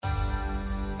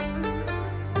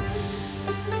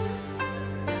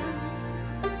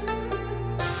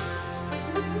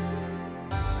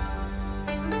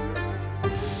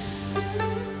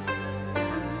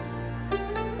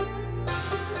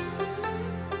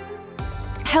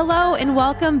Hello and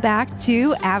welcome back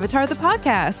to Avatar the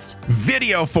Podcast.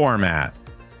 Video format.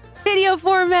 Video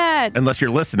format. Unless you're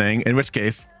listening, in which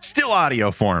case, still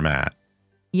audio format.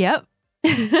 Yep.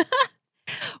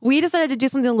 We decided to do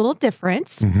something a little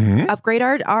different, upgrade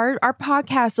our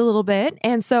podcast a little bit.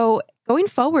 And so going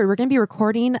forward, we're going to be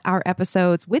recording our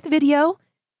episodes with video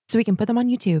so we can put them on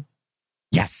YouTube.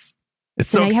 Yes. It's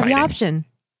so now exciting. you have the option.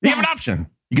 You have an option.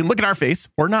 You can look at our face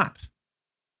or not.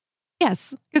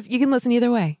 Yes, because you can listen either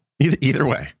way. Either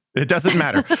way. It doesn't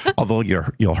matter. Although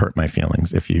you'll hurt my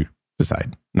feelings if you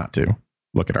decide not to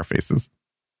look at our faces.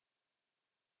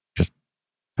 Just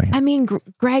saying. I mean,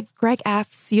 Greg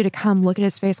asks you to come look at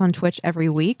his face on Twitch every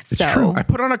week. It's true. I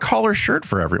put on a collar shirt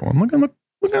for everyone.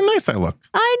 Look how nice I look.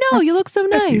 I know. You look so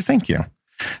nice. Thank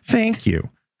you.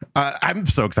 I'm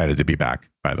so excited to be back,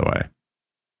 by the way.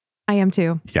 I am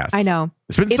too. Yes. I know.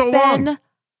 It's been so long.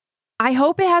 I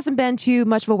hope it hasn't been too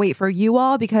much of a wait for you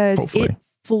all because Hopefully. It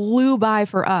flew by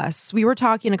for us. We were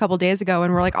talking a couple days ago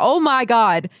and we're like, oh my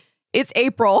God, it's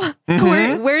April.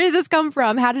 Where did this come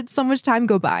from? How did so much time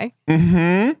go by?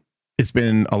 It's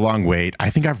been a long wait.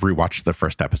 I think I've rewatched the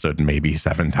first episode maybe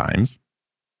 7 times.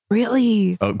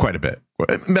 Really? Oh, quite a bit.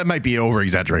 That might be an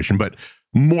over-exaggeration, but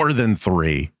more than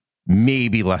 3,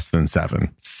 maybe less than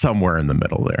 7, somewhere in the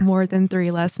middle there. More than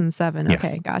 3, less than 7. Yes.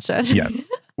 Okay, gotcha. Yes,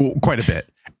 well, quite a bit.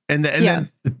 And then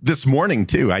this morning,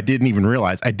 too, I didn't even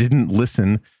realize I didn't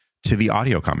listen to the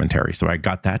audio commentary. So I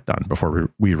got that done before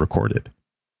we recorded.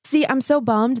 See, I'm so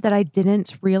bummed that I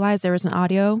didn't realize there was an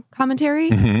audio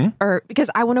commentary or because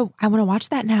I want to watch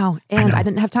that now. And I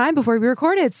didn't have time before we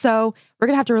recorded. So we're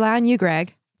going to have to rely on you,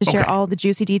 Greg, to share all the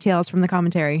juicy details from the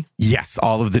commentary. Yes,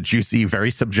 all of the juicy, very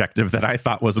subjective that I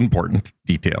thought was important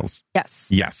details.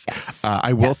 Yes.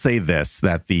 I will say this,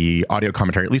 that the audio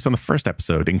commentary, at least on the first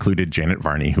episode, included Janet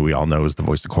Varney, who we all know is the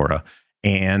voice of Korra,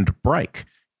 and Bryke.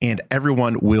 And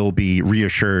everyone will be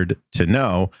reassured to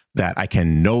know that I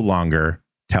can no longer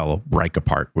tell Bryke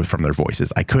apart from their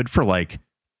voices. I could for like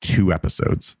 2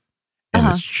 episodes, and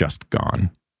it's just gone.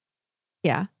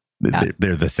 Yeah.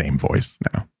 They're the same voice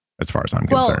now, as far as I'm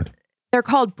concerned. They're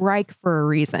called Bryke for a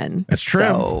reason. That's true.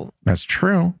 So that's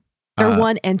true. They're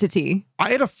one entity. I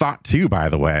had a thought too, by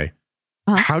the way.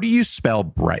 How do you spell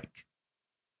Bryke?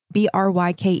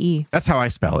 Bryke. That's how I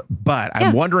spell it. But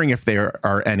I'm wondering if there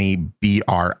are any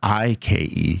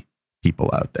Brike people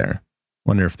out there.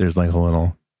 Wonder if there's like a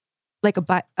little... Like a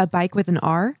bike with an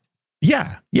R?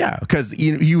 Yeah. Because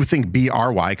you think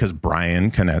Bry because Brian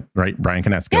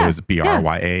Konecko is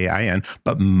Bryain,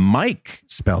 but Mike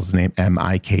spells his name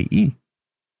Mike.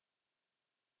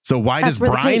 So why does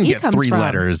Brian get 3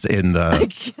 letters in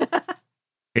the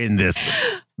in this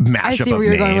mashup I see of where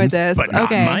you're names, going with this. but not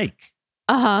Mike?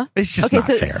 It's just not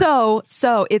fair.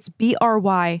 So it's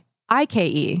Bryike.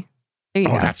 There you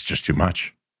go. That's just too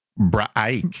much.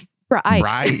 Bryke.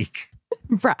 Right.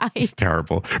 It's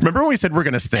terrible. Remember when we said we're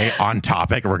going to stay on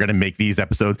topic? We're going to make these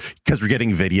episodes because we're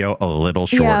getting video a little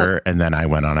shorter. And then I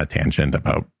went on a tangent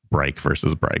about Bryke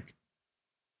versus Bryke.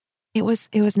 It was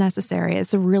necessary.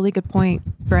 It's a really good point,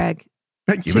 Greg.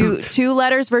 Thank you. 2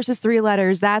 letters versus 3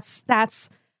 letters. That's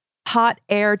hot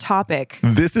air topic.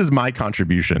 This is my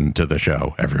contribution to the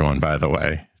show, everyone, by the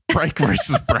way. Bryke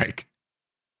versus Bryke.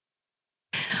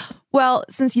 Well,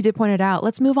 since you did point it out,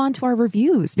 let's move on to our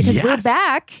reviews because we're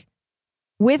back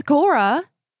with Korra,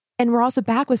 and we're also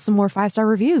back with some more 5-star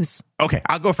reviews. Okay,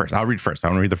 I'll go first. I'll read first. I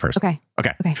want to read the first. Okay.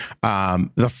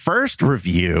 The first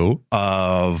review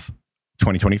of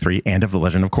 2023 and of The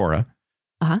Legend of Korra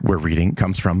we're reading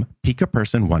comes from Pika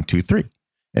Person 123,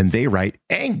 and they write,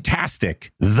 "Angtastic,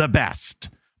 the best.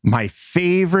 My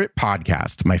favorite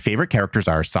podcast. My favorite characters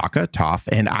are Sokka, Toph,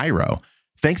 and Iroh.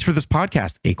 Thanks for this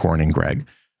podcast, Acorn and Greg.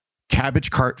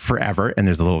 Cabbage cart forever," and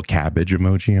there's a little cabbage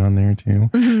emoji on there too.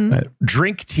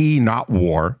 Drink tea, not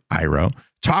war, Iroh.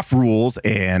 Toph rules,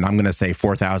 and I'm going to say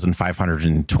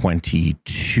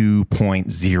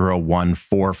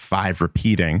 4,522.0145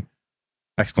 repeating,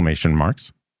 exclamation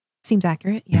marks. Seems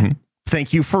accurate, yeah.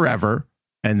 Thank you forever.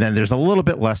 And then there's a little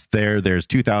bit less there. There's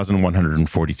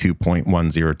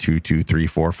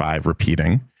 2,142.10223345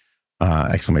 repeating.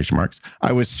 Exclamation marks.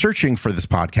 I was searching for this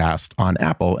podcast on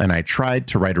Apple and I tried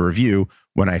to write a review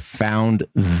when I found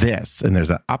this, and there's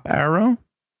an up arrow.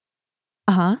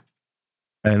 I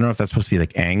don't know if that's supposed to be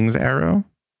like Aang's arrow.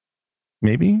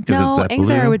 Maybe? No,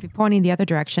 Aang's arrow would be pointing the other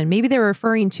direction. Maybe they were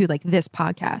referring to like this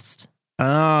podcast.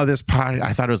 Oh, this pod.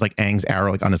 I thought it was like Aang's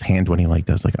arrow, like on his hand when he like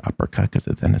does like an uppercut because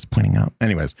then it's pointing up.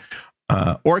 Anyways,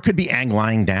 or it could be Aang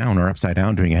lying down or upside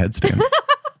down doing a headstand.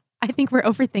 I think we're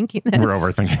overthinking this. We're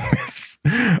overthinking this.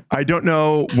 I don't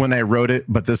know when I wrote it,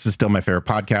 but this is still my favorite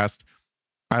podcast.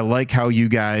 I like how you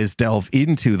guys delve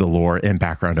into the lore and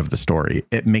background of the story.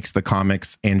 It makes the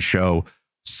comics and show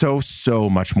so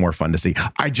much more fun to see.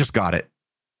 I just got it.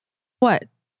 What?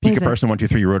 Pika Person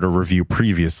 123 wrote a review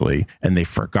previously, and they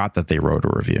forgot that they wrote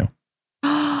a review.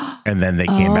 And then they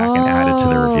came back and added to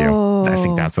the review. I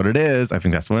think that's what it is. I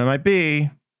think that's what it might be.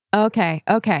 Okay.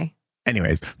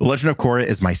 Anyways, The Legend of Korra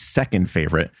is my second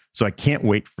favorite, so I can't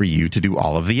wait for you to do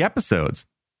all of the episodes.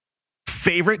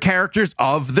 Favorite characters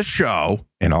of the show,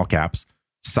 in all caps,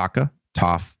 Sokka,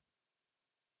 Toph,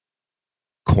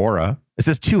 Korra. It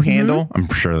says two-handle. I'm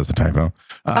sure that's a typo.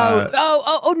 No.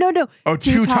 Oh,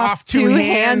 two Toph,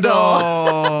 two-handle.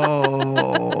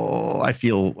 I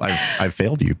feel I've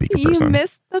failed you, Pika Person. You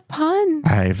missed the pun.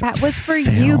 That was for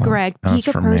you, Greg.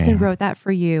 Pika Person wrote that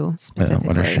for you specifically.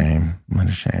 What a shame.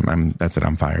 That's it.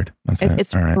 I'm fired. That's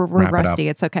it. All right, we're rusty.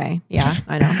 It's okay. Yeah,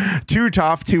 I know. 2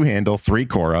 Toph, 2 Handle, 3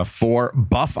 Korra, 4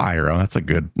 Buff Iroh. That's a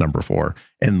good number 4.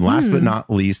 And last but not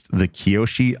least, the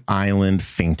Kyoshi Island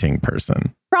fainting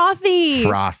person.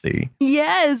 Frothy.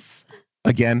 Yes.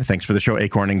 Again, thanks for the show,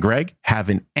 Acorn and Greg. Have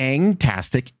an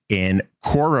angtastic and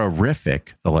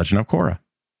Korra-rific, The Legend of Korra.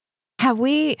 Have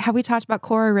we talked about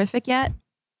Korra-rific yet?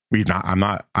 We've not.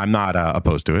 I'm not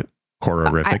opposed to it.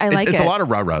 Korra-rific. I like it. It's a lot of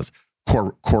rah-rahs.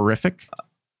 Korrific?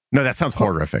 No, that sounds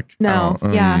horrific. No.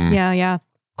 Yeah.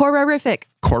 Korra-rific.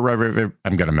 Korra-rific.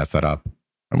 I'm going to mess that up.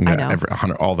 I'm going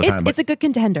to all the time. It's a good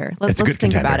contender. Let's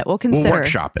think about it. We'll consider. We'll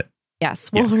workshop it.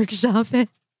 Yes, we'll workshop it.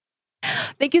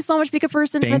 Thank you so much, Pika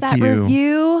Person, for that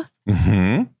review.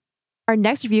 Mm-hmm. Our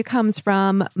next review comes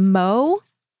from Mo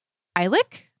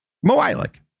Eilick.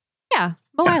 Yeah,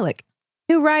 Mo Eilick,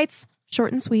 who writes,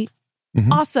 short and sweet.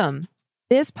 Awesome.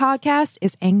 This podcast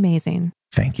is amazing.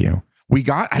 Thank you.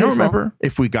 I don't remember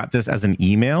if we got this as an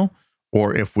email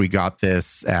or if we got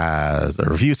this as a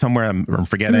review somewhere. I'm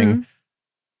forgetting.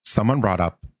 Someone brought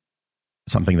up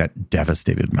something that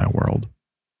devastated my world.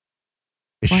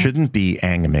 It shouldn't be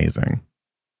amazing.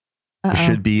 It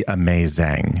should be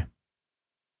amazing.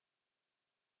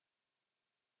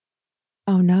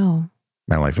 Oh, no.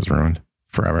 My life is ruined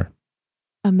forever.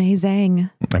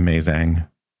 Amazing.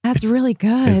 That's really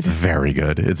good. It's very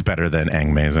good. It's better than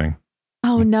amazing.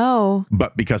 Oh, no.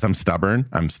 But because I'm stubborn,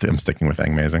 I'm sticking with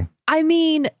amazing. I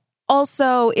mean,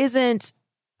 also, isn't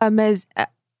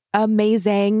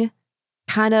amazing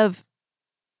kind of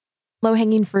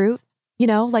low-hanging fruit? You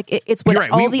know, like it's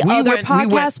what all the other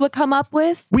podcasts would come up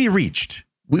with. We reached.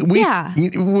 We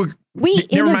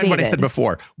innovated. Never mind what I said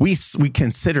before. We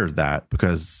considered that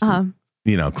because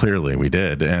clearly we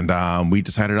did, and we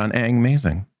decided on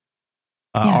amazing.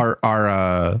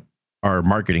 Our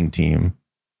marketing team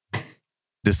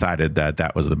decided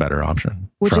that was the better option.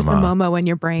 Which is the Momo in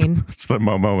your brain. It's the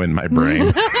Momo in my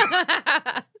brain.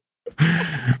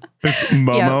 It's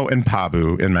Momo and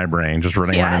Pabu in my brain, just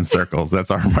running around in circles.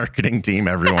 That's our marketing team,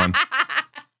 everyone.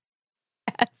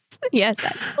 Yes,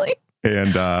 actually.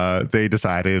 And they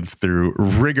decided through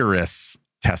rigorous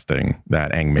testing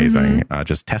that amazing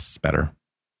just tests better.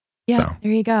 Yeah, so,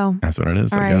 there you go. That's what it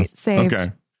is. All right, saved.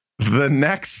 Okay. The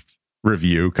next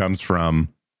review comes from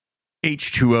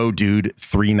H2O Dude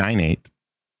 398,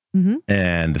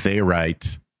 and they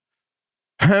write.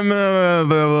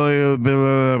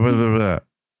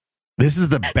 This is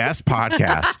the best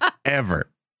podcast ever.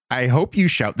 I hope you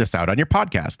shout this out on your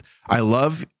podcast. I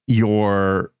love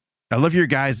your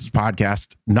guys'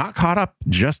 podcast. Not caught up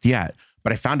just yet,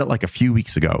 but I found it like a few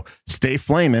weeks ago. Stay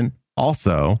flamin'.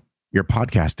 Also, your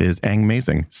podcast is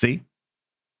amazing. See?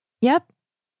 Yep.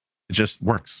 It just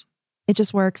works. It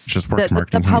just works.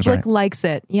 The public likes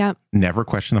it. Yep. Never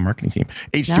question the marketing team.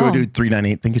 H2O Dude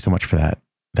 398. Thank you so much for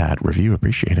that review.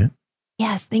 Appreciate it.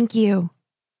 Yes, thank you.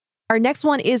 Our next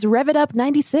one is Rev It Up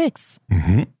 96,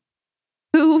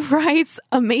 who writes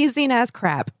amazing as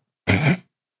crap.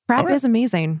 Crap is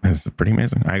amazing. It's pretty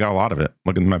amazing. I got a lot of it.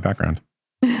 Look at my background.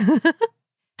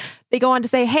 They go on to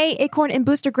say, hey, Acorn and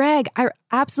Booster Greg, I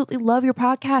absolutely love your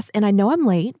podcast, and I know I'm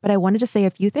late, but I wanted to say a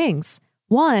few things.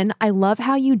 One, I love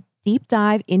how you deep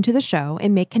dive into the show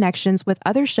and make connections with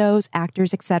other shows,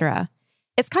 actors, etc.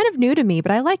 It's kind of new to me,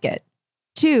 but I like it.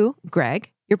 2, Greg,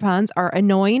 your puns are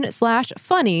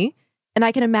annoying/funny, and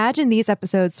I can imagine these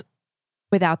episodes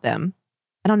without them.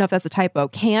 I don't know if that's a typo.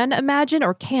 Can imagine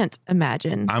or can't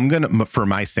imagine? For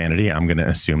my sanity, I'm going to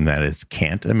assume that it's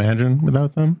can't imagine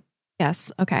without them.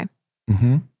 Yes. Okay.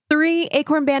 3,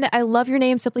 Acorn Bandit, I love your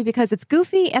name simply because it's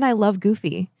goofy and I love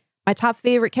Goofy. My top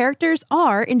favorite characters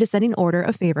are, in descending order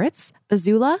of favorites,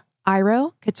 Azula,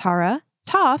 Iroh, Katara,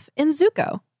 Toph, and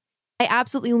Zuko. I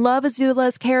absolutely love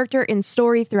Azula's character and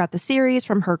story throughout the series,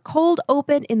 from her cold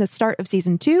open in the start of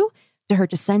season 2 to her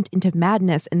descent into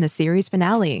madness in the series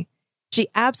finale. She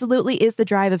absolutely is the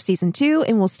drive of season 2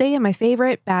 and will stay in my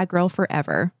favorite bad girl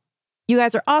forever. You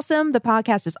guys are awesome. The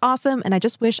podcast is awesome. And I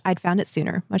just wish I'd found it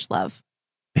sooner. Much love.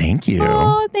 Thank you.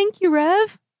 Oh, thank you,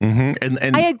 Rev. Mm-hmm.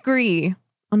 And I agree.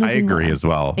 I agree as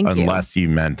well. Unless you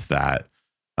meant that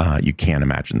you can't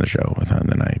imagine the show with him,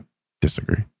 then I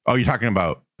disagree. Oh, you're talking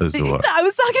about Azula. I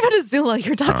was talking about Azula.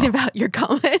 You're talking about your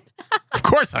comment. Of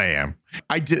course I am.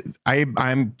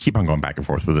 I'm keep on going back and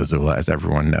forth with Azula, as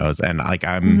everyone knows. And like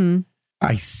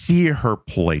I see her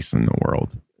place in the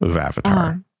world of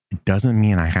Avatar. It doesn't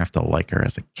mean I have to like her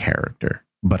as a character,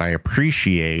 but I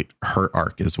appreciate her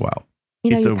arc as well.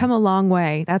 You know, you've come a long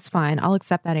way. That's fine. I'll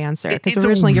accept that answer. Because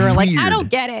originally you were like, I don't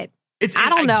get it. I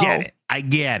don't know. I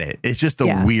get it. It's just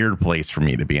a weird place for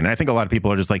me to be. And I think a lot of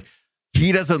people are just like,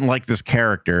 he doesn't like this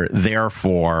character,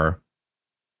 therefore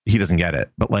he doesn't get it.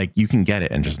 But like, you can get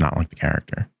it and just not like the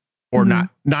character. Or not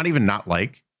even not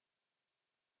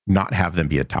have them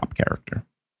be a top character.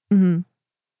 So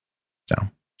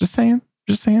just saying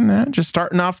that. Just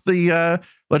starting off the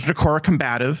Legend of Korra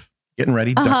combative, getting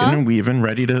ready, ducking and weaving,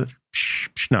 ready to...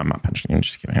 No, I'm not punching you. I'm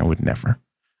just kidding. I would never.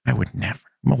 I'm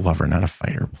a lover, not a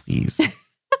fighter, please.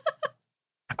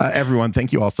 Everyone,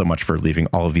 thank you all so much for leaving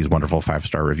all of these wonderful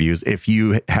 5-star reviews. If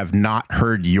you have not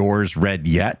heard yours read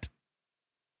yet,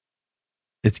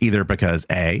 it's either because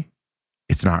A,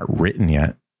 it's not written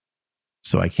yet,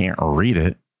 so I can't read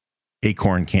it.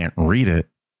 Acorn can't read it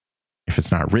if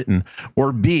it's not written.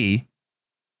 Or B,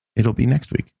 it'll be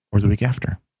next week or the week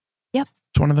after. Yep.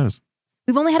 It's one of those.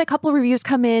 We've only had a couple of reviews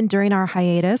come in during our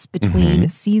hiatus between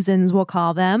seasons, we'll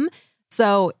call them.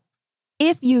 So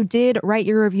if you did write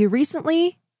your review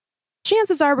recently,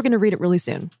 chances are we're going to read it really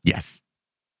soon. Yes.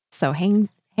 So hang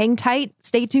tight.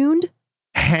 Stay tuned.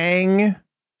 Hang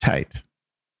tight.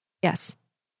 Yes.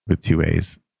 With 2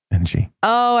 A's and G.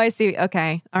 Oh, I see.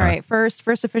 Okay. All right. First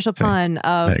official pun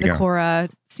of the Korra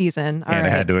season. All right. I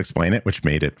had to explain it, which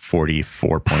made it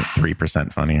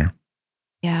 44.3% funnier.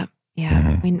 Yeah.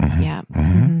 Yeah.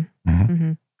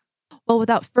 Well,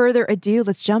 without further ado,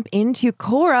 let's jump into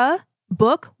Korra,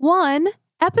 Book 1,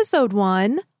 Episode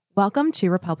 1. Welcome to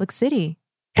Republic City,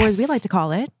 or as we like to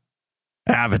call it,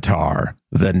 Avatar,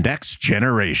 the Next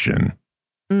Generation.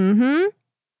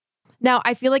 Now,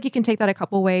 I feel like you can take that a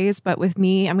couple ways, but with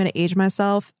me, I'm going to age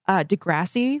myself.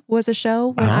 Degrassi was a show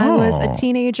when I was a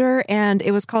teenager, and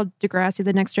it was called Degrassi,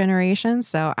 the Next Generation.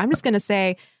 So I'm just going to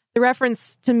say the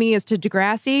reference to me is to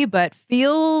Degrassi, but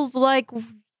feels like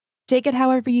take it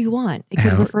however you want. It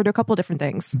could refer to a couple different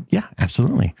things. Yeah,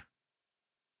 absolutely.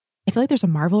 I feel like there's a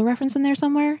Marvel reference in there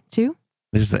somewhere, too.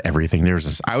 There's everything.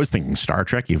 I was thinking Star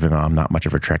Trek, even though I'm not much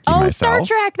of a Trekkie myself. Oh, Star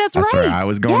Trek. That's right. Where I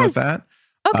was going with that.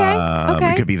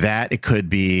 Okay. It could be that. It could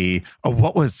be...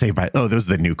 what was Saved by... Oh, those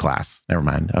are the new class. Never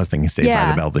mind. I was thinking Saved by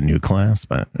the Bell, the new class,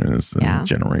 but it was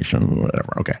generation,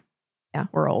 whatever. Okay. Yeah,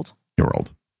 we're old. You're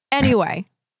old. Anyway,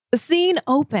 the scene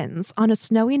opens on a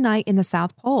snowy night in the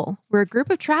South Pole, where a group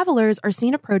of travelers are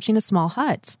seen approaching a small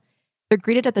hut. They're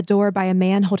greeted at the door by a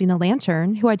man holding a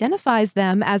lantern who identifies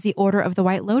them as the Order of the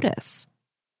White Lotus.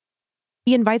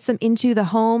 He invites them into the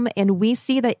home, and we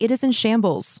see that it is in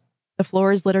shambles. The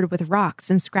floor is littered with rocks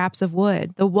and scraps of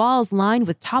wood, the walls lined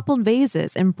with toppled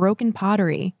vases and broken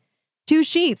pottery. 2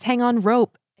 sheets hang on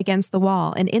rope against the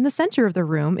wall, and in the center of the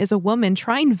room is a woman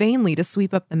trying vainly to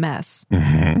sweep up the mess.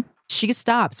 She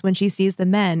stops when she sees the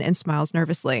men and smiles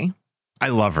nervously. I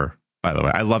love her. By the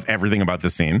way, I love everything about the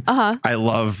scene. I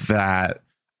love that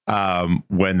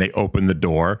when they open the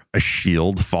door, a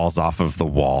shield falls off of the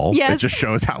wall. It just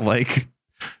shows how like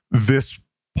this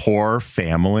poor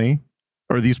family,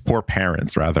 or these poor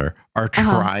parents rather, are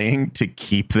trying to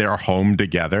keep their home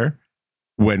together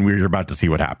when we're about to see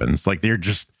what happens. Like they're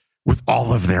just with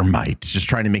all of their might, just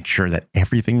trying to make sure that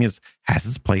everything has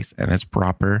its place and is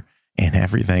proper and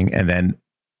everything. And then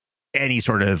any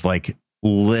sort of like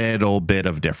little bit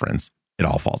of difference, it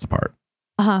all falls apart.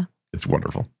 It's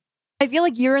wonderful. I feel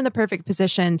like you're in the perfect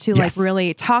position to like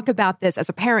really talk about this as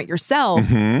a parent yourself.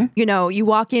 You know, you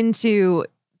walk into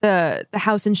the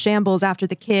house in shambles after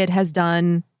the kid has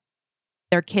done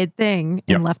their kid thing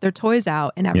and left their toys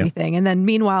out and everything. And then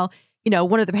meanwhile, you know,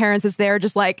 one of the parents is there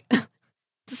just like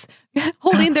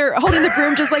holding the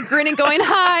broom, just like grinning, going,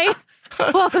 "Hi,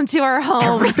 welcome to our home.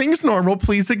 Everything's normal.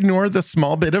 Please ignore the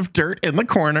small bit of dirt in the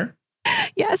corner."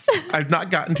 Yes. I've not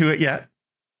gotten to it yet.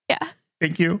 Yeah.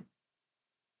 Thank you.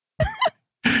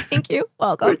 Thank you.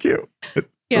 Welcome. Thank you.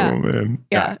 Yeah. Oh, man.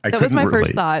 Yeah. That was my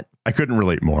first thought. I couldn't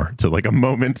relate more to like a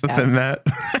moment than that.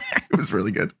 It was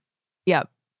really good. Yep.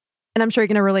 And I'm sure you're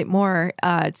going to relate more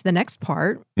to the next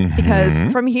part,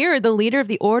 because from here, the leader of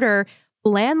the order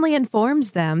blandly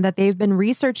informs them that they've been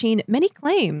researching many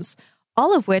claims,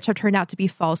 all of which have turned out to be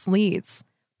false leads.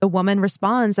 The woman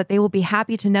responds that they will be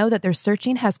happy to know that their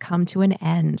searching has come to an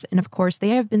end. And of course, they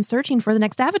have been searching for the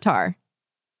next avatar.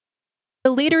 The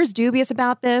leader is dubious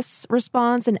about this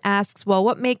response and asks, well,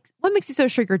 what makes you so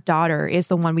sure your daughter is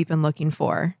the one we've been looking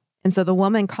for? And so the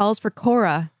woman calls for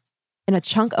Korra, and a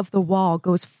chunk of the wall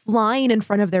goes flying in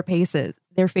front of their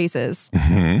faces.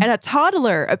 And a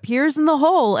toddler appears in the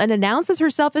hole and announces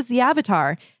herself as the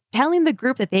avatar, telling the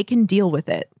group that they can deal with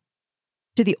it.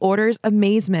 To the Order's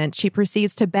amazement, she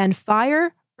proceeds to bend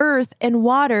fire, earth, and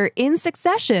water in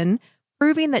succession,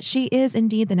 proving that she is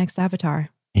indeed the next avatar.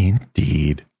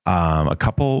 Indeed. A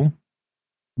couple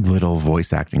little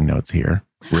voice acting notes here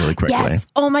really quickly. Yes.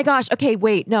 Oh my gosh. Okay,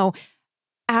 wait. No.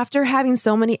 After having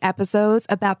so many episodes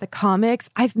about the comics,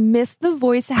 I've missed the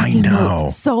voice acting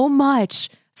notes so much.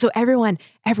 So everyone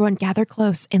gather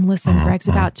close and listen. Greg's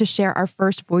about to share our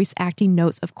first voice acting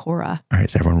notes of Korra. All right.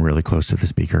 Is everyone really close to the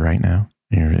speaker right now?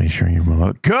 You're really sure you're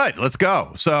remote? Good. Let's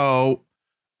go. So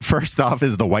first off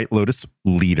is the White Lotus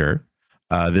leader.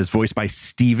 This voiced by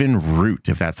Stephen Root,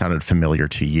 if that sounded familiar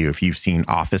to you. If you've seen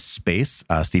Office Space,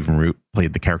 Stephen Root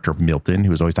played the character of Milton,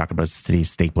 who was always talking about his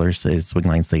stapler, his swing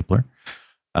line stapler.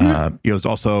 He was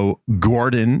also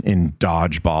Gordon in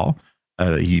Dodgeball.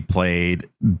 He played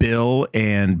Bill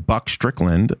and Buck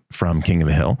Strickland from King of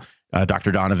the Hill.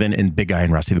 Dr. Donovan in Big Guy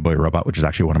and Rusty the Boy Robot, which is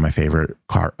actually one of my favorite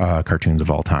cartoons of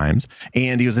all times.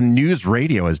 And he was in News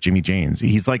Radio as Jimmy James.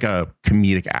 He's like a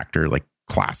comedic actor, like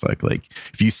classic. Like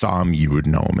if you saw him, you would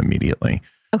know him immediately.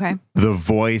 Okay. The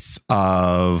voice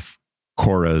of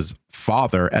Korra's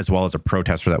father, as well as a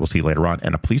protester that we'll see later on,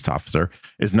 and a police officer,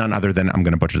 is none other than, I'm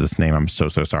going to butcher this name. I'm so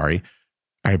sorry.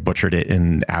 I butchered it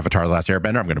in Avatar: The Last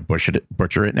Airbender. I'm going to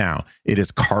butcher it now. It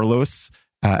is Carlos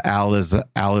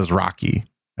Alizraki,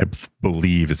 I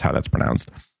believe is how that's pronounced.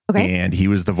 Okay. And he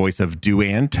was the voice of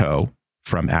Duan To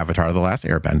from Avatar: The Last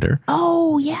Airbender.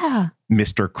 Oh, yeah.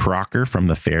 Mr. Crocker from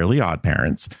The Fairly Odd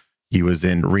Parents. He was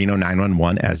in Reno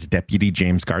 911 as Deputy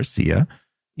James Garcia.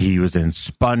 He was in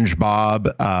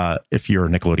SpongeBob. If you're a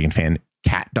Nickelodeon fan,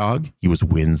 Cat Dog. He was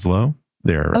Winslow,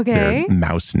 their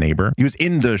mouse neighbor. He was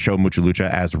in the show Mucha Lucha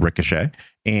as Ricochet,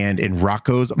 and in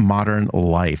Rocco's Modern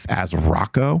Life as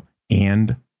Rocco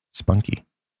and Spunky.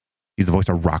 He's the voice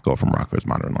of Rocco from Rocco's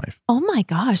Modern Life. Oh my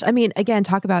gosh. I mean, again,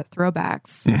 talk about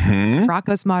throwbacks.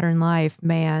 Rocco's Modern Life,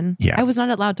 man. Yes. I was not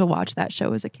allowed to watch that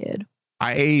show as a kid.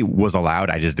 I was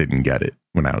allowed. I just didn't get it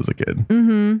when I was a kid.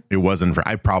 It wasn't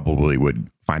I probably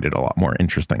would find it a lot more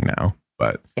interesting now.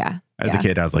 But as a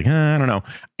kid, I was like, I don't know.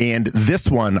 And this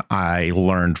one I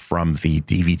learned from the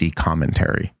DVD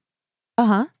commentary.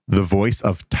 The voice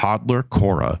of toddler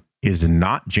Korra is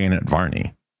not Janet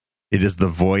Varney. It is the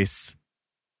voice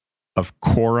of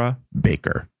Cora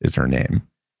Baker is her name.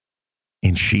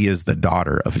 And she is the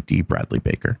daughter of Dee Bradley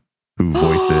Baker, who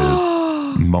voices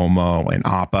Momo and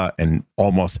Appa and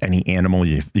almost any animal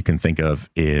you can think of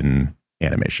in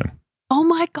animation. Oh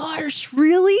my gosh,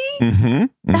 really?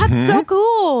 That's so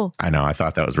cool. I know. I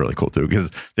thought that was really cool too,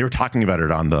 because they were talking about it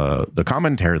on the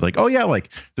commentary. Like, oh yeah, like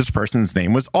this person's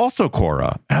name was also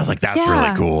Cora. And I was like, that's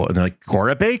really cool. And they're like,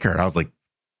 Cora Baker. And I was like,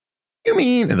 you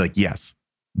mean? And like, yes,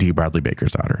 Dee Bradley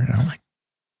Baker's daughter. And I'm like,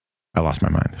 I lost my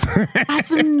mind.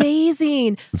 That's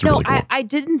amazing. Really cool. I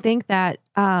didn't think that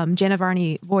Janet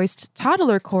Varney voiced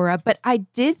toddler Korra, but I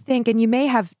did think, and you may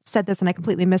have said this and I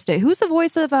completely missed it, who's the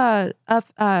voice of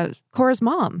Korra's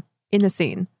mom in the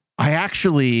scene?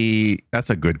 That's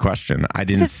a good question. I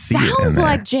didn't see it. It sounds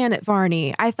like Janet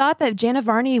Varney. I thought that Janet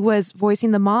Varney was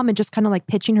voicing the mom and just kind of like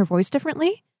pitching her voice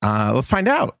differently. Let's find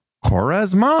out.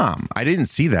 Korra's mom. I didn't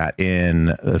see that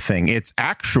in the thing. It's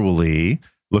actually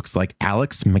looks like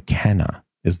Alex McKenna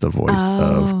is the voice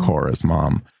of Korra's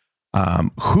mom,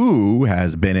 who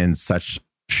has been in such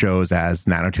shows as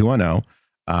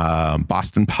 90210,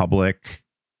 Boston Public,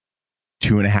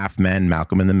 2.5 Men,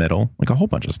 Malcolm in the Middle, like a whole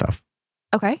bunch of stuff.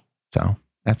 Okay. So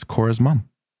that's Korra's mom.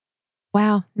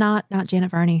 Wow. Not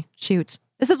Janet Varney. Shoot.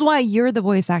 This is why you're the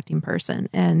voice acting person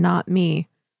and not me.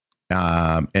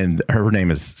 And her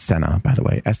name is Senna, by the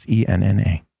way.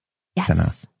 Senna. Yes.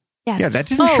 Senna. Yes. Yeah, that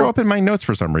didn't show up in my notes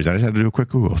for some reason. I just had to do a quick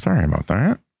Google. Sorry about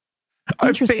that.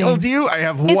 I failed you. I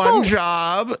have one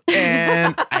job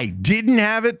and I didn't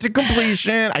have it to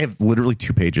completion. I have literally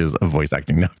 2 pages of voice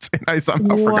acting notes and I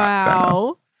somehow forgot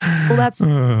Senna. Well, that's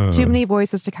too many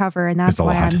voices to cover, and that's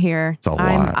why I'm here. It's a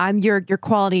lot. I'm your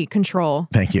quality control.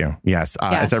 Thank you. Yes.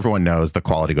 As everyone knows, the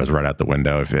quality goes right out the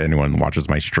window. If anyone watches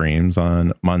my streams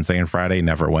on Monday and Friday,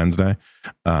 never Wednesday,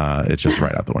 it's just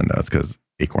right out the window. It's because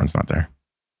Acorn's not there.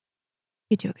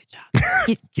 You do a good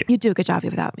job. You do a good job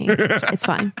without me. It's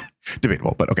fine.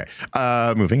 Debatable, but okay.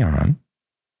 Moving on.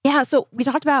 Yeah, so we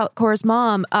talked about Korra's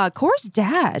mom. Korra's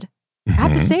dad, I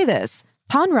have to say this,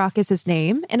 Tonrock is his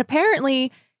name, and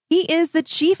apparently he is the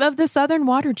chief of the Southern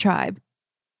Water Tribe.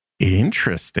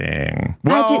 Interesting.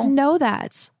 Well, I didn't know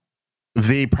that.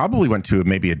 They probably went to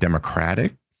maybe a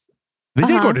democratic. They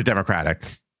did go to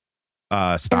democratic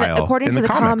style. According to the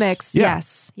comics, yeah.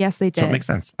 Yes, they did. So it makes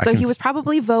sense. So he was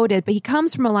probably voted, but he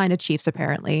comes from a line of chiefs,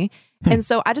 apparently. And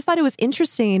so I just thought it was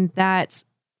interesting that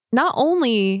not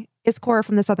only is Korra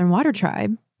from the Southern Water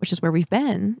Tribe, which is where we've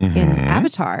been in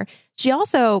Avatar, she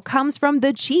also comes from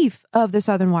the chief of the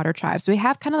Southern Water Tribe. So we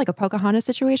have kind of like a Pocahontas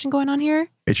situation going on here.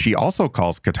 And she also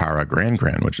calls Katara Gran,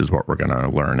 which is what we're going to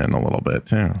learn in a little bit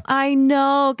too. I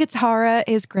know. Katara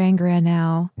is Gran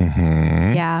now.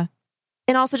 Yeah.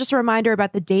 And also just a reminder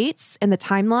about the dates and the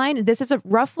timeline. This is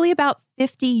roughly about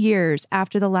 50 years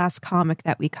after the last comic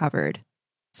that we covered.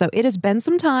 So it has been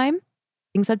some time.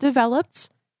 Things have developed.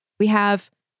 We have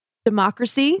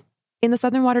democracy in the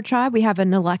Southern Water Tribe. We have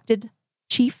an elected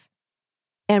chief.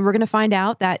 And we're going to find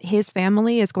out that his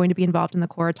family is going to be involved in the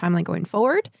Korra timeline going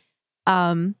forward.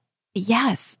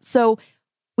 Yes. So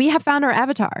we have found our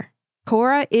avatar.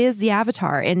 Korra is the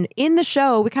avatar. And in the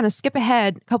show, we kind of skip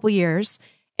ahead a couple years.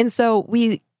 And so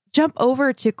we jump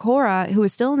over to Korra, who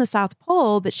is still in the South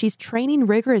Pole, but she's training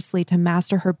rigorously to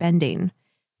master her bending.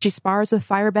 She spars with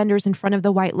firebenders in front of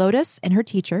the White Lotus and her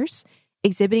teachers,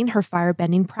 exhibiting her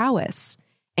firebending prowess.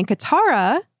 And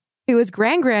Katara, who is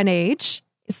Gran age,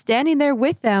 is standing there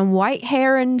with them, white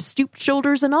hair and stooped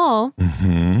shoulders and all.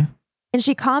 And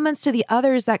she comments to the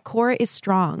others that Korra is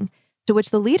strong, to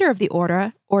which the leader of the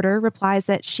order replies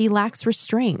that she lacks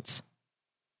restraint.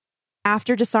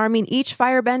 After disarming each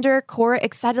firebender, Korra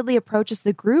excitedly approaches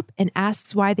the group and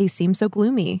asks why they seem so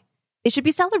gloomy. They should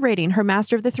be celebrating her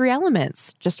master of the three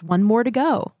elements. Just one more to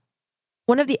go.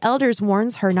 One of the elders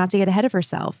warns her not to get ahead of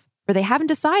herself, for they haven't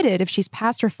decided if she's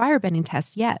passed her firebending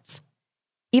test yet.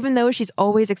 Even though she's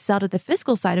always excelled at the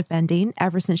physical side of bending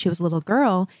ever since she was a little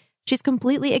girl, she's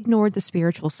completely ignored the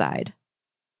spiritual side.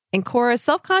 And Korra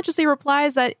self-consciously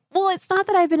replies that, well, it's not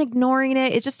that I've been ignoring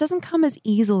it, it just doesn't come as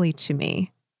easily to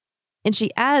me. And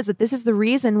she adds that this is the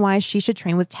reason why she should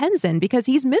train with Tenzin, because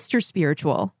he's Mr.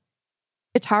 Spiritual.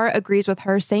 Katara agrees with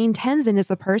her, saying Tenzin is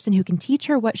the person who can teach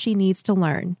her what she needs to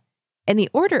learn. And the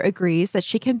Order agrees that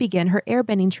she can begin her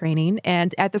airbending training.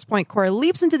 And at this point, Korra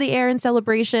leaps into the air in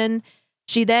celebration.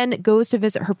 She then goes to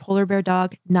visit her polar bear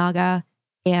dog, Naga,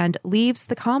 and leaves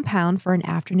the compound for an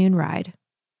afternoon ride.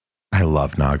 I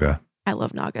love Naga. I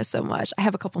love Naga so much. I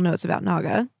have a couple notes about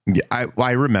Naga. Yeah,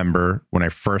 I remember when I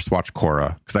first watched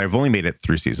Korra, because I've only made it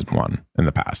through season 1 in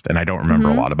the past, and I don't remember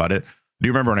a lot about it. Do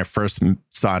you remember when I first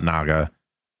saw Naga?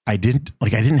 I didn't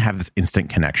have this instant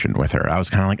connection with her. I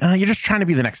was kind of like, oh, you're just trying to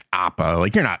be the next Appa.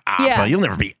 Like, you're not Appa. Yeah. You'll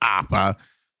never be Appa.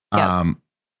 Yep.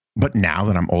 But now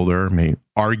that I'm older, maybe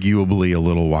arguably a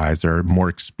little wiser, more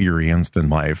experienced in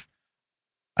life,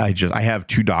 I have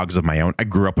 2 dogs of my own. I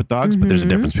grew up with dogs, but there's a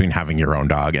difference between having your own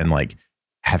dog and like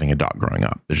having a dog growing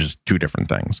up. There's just 2 different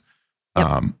things.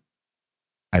 Yep.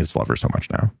 I just love her so much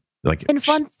now. Like, and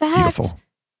fun fact, beautiful.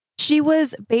 She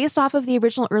was based off of the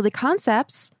original early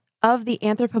concepts of the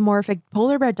anthropomorphic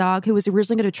polar bear dog who was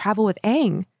originally going to travel with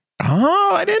Aang.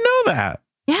 Oh, I didn't know that.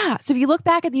 Yeah. So if you look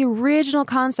back at the original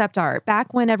concept art,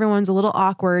 back when everyone's a little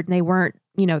awkward and they weren't,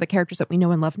 the characters that we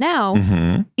know and love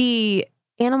now, the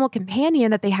animal companion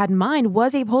that they had in mind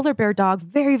was a polar bear dog,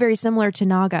 very, very similar to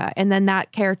Naga. And then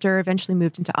that character eventually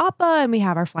moved into Appa, and we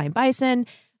have our flying bison.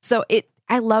 So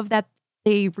I love that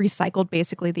they recycled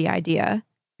basically the idea.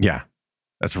 Yeah,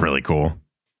 that's really cool.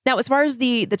 Now, as far as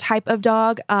the type of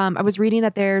dog, I was reading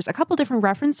that there's a couple different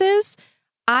references.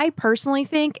 I personally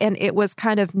think, and it was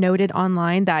kind of noted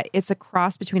online, that it's a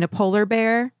cross between a polar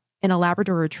bear and a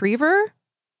Labrador Retriever.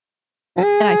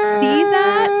 And I see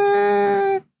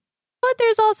that. But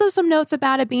there's also some notes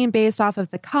about it being based off of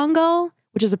the Congo,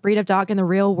 which is a breed of dog in the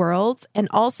real world, and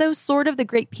also sort of the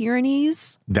Great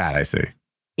Pyrenees. That I see.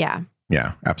 Yeah.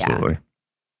 Yeah, absolutely. Yeah.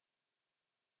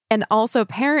 And also,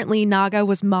 apparently, Naga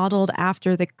was modeled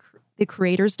after the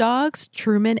creators' dogs,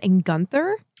 Truman and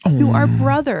Gunther, who are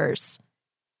brothers.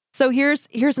 So here's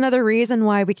another reason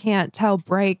why we can't tell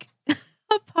Break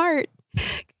apart.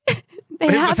 They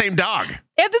have the same dog.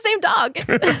 They have the same dog.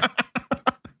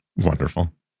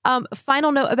 Wonderful.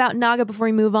 Final note about Naga before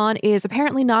we move on is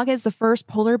apparently Naga is the first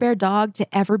polar bear dog to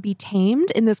ever be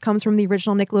tamed. And this comes from the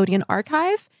original Nickelodeon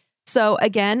archive. So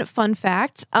again, fun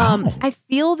fact. I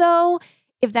feel though,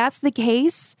 if that's the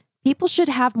case, people should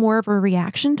have more of a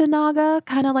reaction to Naga,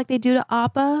 kind of like they do to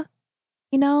Appa.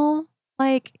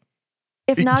 Like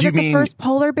if Naga's the first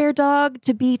polar bear dog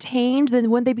to be tamed, then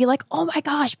wouldn't they be like, oh my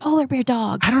gosh, polar bear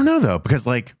dog? I don't know though, because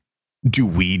like Do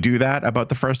we do that about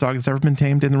the first dog that's ever been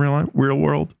tamed in the real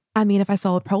world? I mean, if I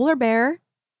saw a polar bear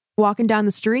walking down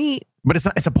the street. But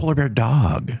it's a polar bear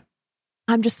dog.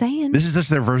 I'm just saying. This is just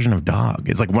their version of dog.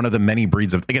 It's like one of the many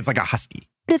breeds of, it's like a husky.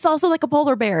 But it's also like a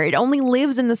polar bear. It only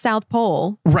lives in the South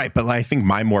Pole. Right. But I think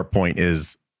my more point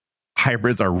is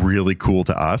hybrids are really cool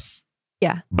to us.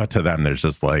 Yeah. But to them, there's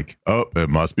just like, oh, it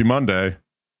must be Monday.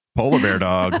 Polar bear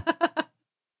dog.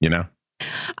 You know?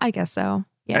 I guess so.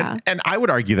 Yeah. And I would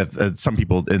argue that some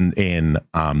people in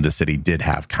the city did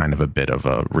have kind of a bit of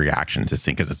a reaction to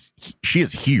seeing, because she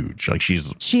is huge. Like she's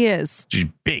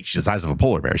big. She's the size of a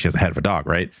polar bear. She has the head of a dog,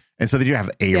 right? And so they do have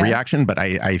a reaction, but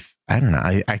I don't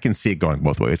know. I can see it going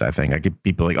both ways. I think I get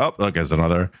people like, oh, look, there's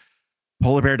another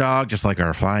polar bear dog, just like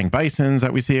our flying bisons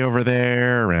that we see over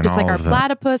there, and just like our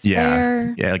platypus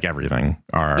bear. Yeah, like everything.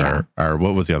 Our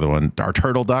what was the other one? Our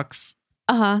turtle ducks.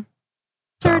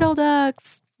 Turtle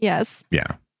ducks. Yes. Yeah.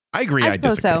 I agree. I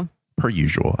suppose so. Per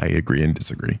usual, I agree and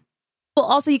disagree. Well,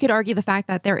 also, you could argue the fact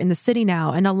that they're in the city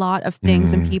now, and a lot of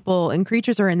things and people and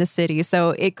creatures are in the city.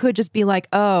 So it could just be like,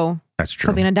 oh, that's true.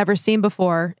 Something I'd never seen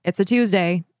before. It's a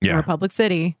Tuesday in Republic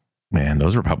City. Man,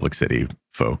 those Republic City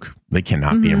folk, they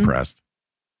cannot be impressed.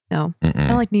 No. I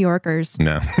don't like New Yorkers.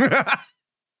 No.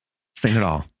 Seen it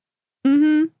all.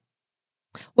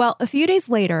 Well, a few days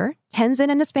later,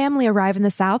 Tenzin and his family arrive in the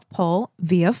South Pole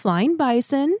via flying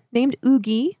bison named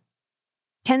Oogie.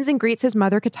 Tenzin greets his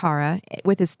mother, Katara,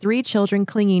 with his 3 children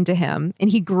clinging to him, and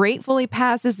he gratefully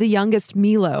passes the youngest,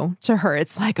 Milo, to her.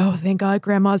 It's like, oh, thank God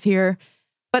Grandma's here.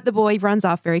 But the boy runs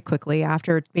off very quickly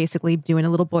after basically doing a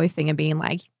little boy thing and being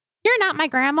like, you're not my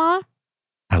grandma.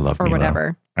 I love Milo. Or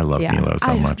whatever. I love Milo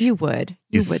so much. You would.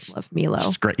 You would love Milo.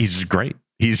 Just great. He's just great.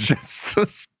 He's just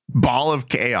this ball of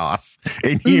chaos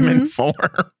in human form.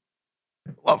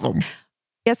 Love him.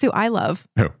 Guess who I love?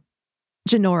 Who?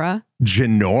 Jinora.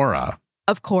 Jinora.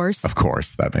 Of course. Of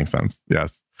course. That makes sense.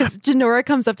 Yes. Because Jinora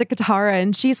comes up to Katara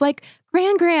and she's like,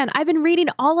 Gran, I've been reading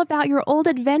all about your old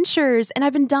adventures and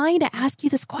I've been dying to ask you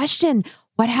this question.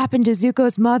 What happened to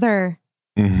Zuko's mother?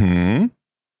 And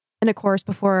of course,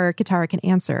 before Katara can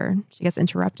answer, she gets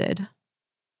interrupted.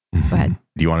 Go ahead.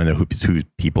 Do you want to know who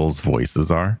people's voices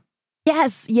are?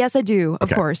 Yes, I do.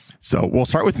 Of course. So we'll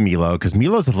start with Milo, because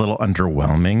Milo's a little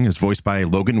underwhelming. It's voiced by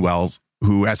Logan Wells,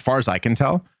 who, as far as I can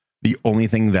tell, the only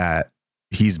thing that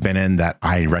he's been in that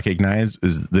I recognize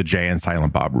is the Jay and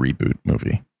Silent Bob reboot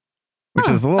movie, which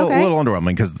is a little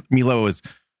underwhelming, because Milo is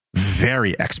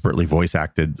very expertly voice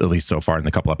acted, at least so far in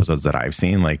the couple episodes that I've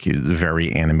seen. Like, he's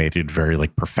very animated, very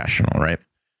like professional, right?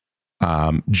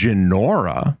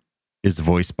 Jinora is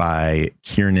voiced by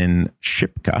Kiernan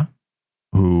Shipka,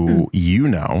 who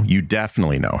you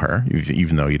definitely know her,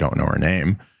 even though you don't know her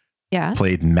name. Yeah.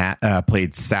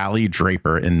 Played Sally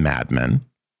Draper in Mad Men,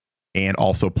 and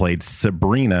also played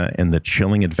Sabrina in The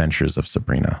Chilling Adventures of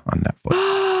Sabrina on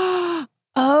Netflix.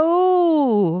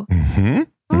 Oh.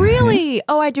 Really?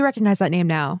 Oh, I do recognize that name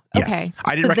now. Yes. Okay.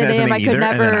 I didn't recognize the name either. I could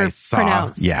never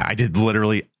pronounce. Yeah, I did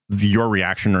literally. Your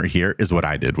reaction right here is what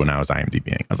I did when I was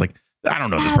IMDbing. I was like, I don't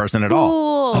know this person at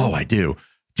all. Oh, I do.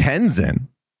 Tenzin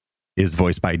is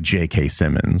voiced by J.K.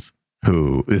 Simmons,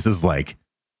 who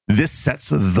this sets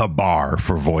the bar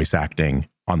for voice acting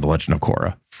on The Legend of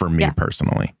Korra for me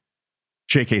personally.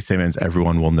 J.K. Simmons,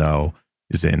 everyone will know,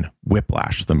 is in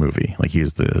Whiplash, the movie. Like, he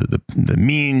was the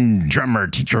mean drummer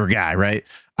teacher guy, right?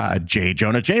 J.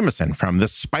 Jonah Jameson from the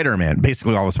Spider-Man,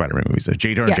 basically all the Spider-Man movies. If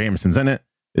J. Jonah Jameson's in it,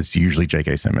 it's usually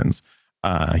J.K. Simmons.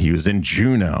 He was in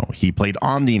Juno. He played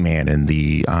Omni-Man in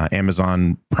the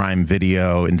Amazon Prime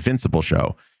Video Invincible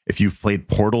show. If you've played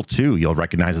Portal 2, you'll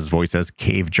recognize his voice as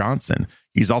Cave Johnson.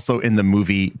 He's also in the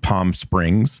movie Palm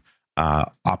Springs,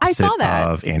 opposite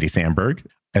of Andy Samberg.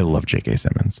 I love J.K.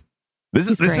 Simmons. This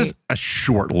is a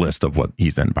short list of what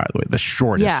he's in, by the way. The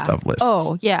shortest of lists.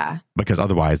 Oh, yeah. Because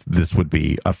otherwise, this would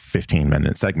be a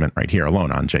 15-minute segment right here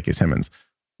alone on J.K. Simmons.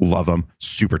 Love him.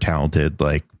 Super talented.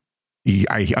 Like,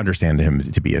 I understand him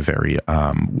to be a very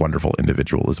wonderful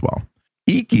individual as well.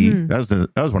 Iki, that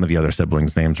was one of the other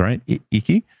siblings' names, right?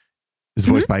 Iki is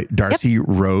voiced by Darcy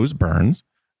Rose Burns,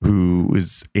 who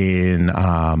is in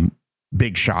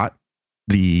Big Shot,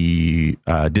 the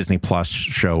Disney Plus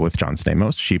show with John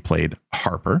Stamos. She played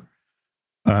Harper.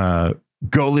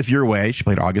 Go Live Your Way, she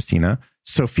played Augustina.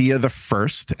 Sophia the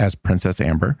First as Princess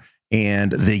Amber.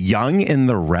 And The Young and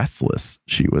the Restless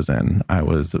she was in. I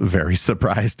was very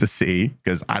surprised to see,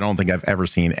 because I don't think I've ever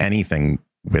seen anything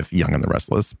with Young and the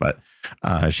Restless, but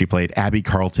she played Abby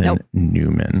Carlton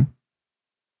Newman.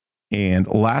 And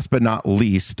last but not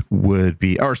least would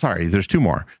be, there's 2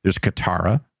 more. There's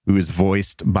Katara, who is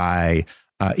voiced by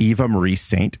Eva Marie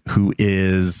Saint, who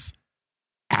is,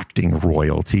 acting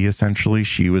royalty, essentially.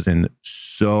 She was in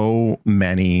so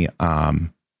many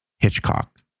Hitchcock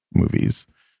movies.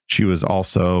 She was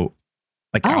also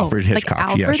like Alfred Hitchcock.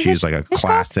 Like Alfred she's like a Hitchcock?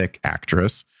 Classic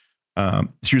actress.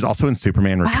 She was also in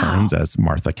Superman Returns as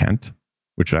Martha Kent,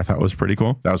 which I thought was pretty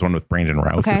cool. That was one with Brandon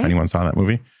Routh, if anyone saw that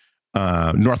movie.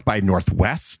 North by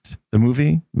Northwest, the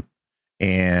movie,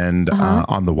 and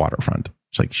On the Waterfront.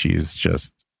 It's like she's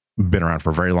just been around for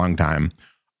a very long time.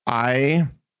 I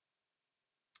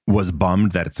was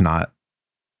bummed that it's not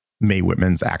Mae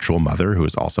Whitman's actual mother, who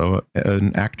is also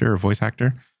an actor, a voice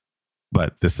actor.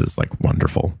 But this is like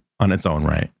wonderful on its own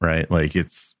right? Like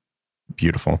it's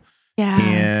beautiful. Yeah.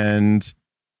 And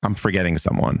I'm forgetting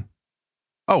someone.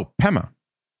 Oh, Pema,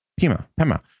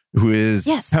 who is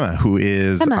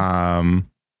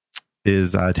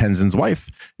Tenzin's wife,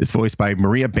 is voiced by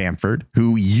Maria Bamford,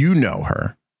 who you know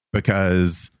her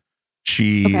because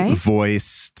she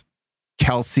voiced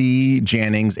Kelsey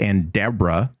Jennings and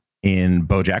Deborah in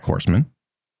BoJack Horseman.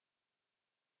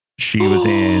 She was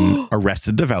in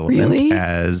Arrested Development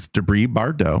as Debris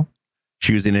Bardot.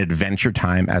 She was in Adventure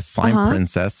Time as Slime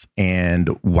Princess and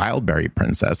Wildberry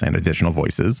Princess and additional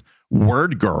voices.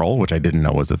 Word Girl, which I didn't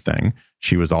know was a thing.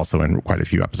 She was also in quite a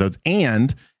few episodes.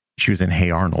 And she was in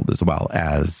Hey Arnold as well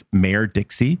as Mayor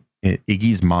Dixie,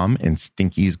 Iggy's mom, and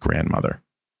Stinky's grandmother.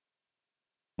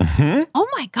 Mm-hmm. Oh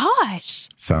my gosh.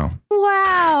 So.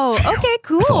 Wow. Okay,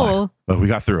 cool. But we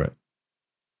got through it.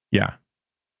 Yeah.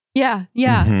 Yeah.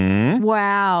 Mm-hmm.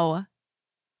 Wow.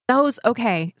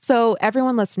 Okay. So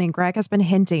everyone listening, Greg has been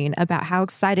hinting about how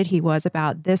excited he was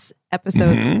about this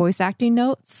episode's voice acting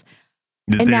notes.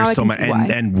 And there's so much,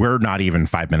 and we're not even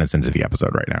 5 minutes into the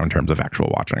episode right now in terms of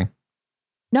actual watching.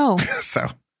 No. So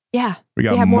yeah, we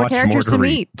have more characters to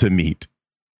meet.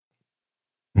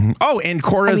 Mm-hmm. Oh, and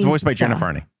Cora is voiced by Jenna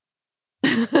Farney.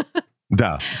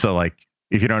 Duh. So like,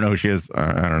 if you don't know who she is,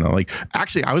 I don't know. Like,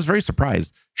 actually, I was very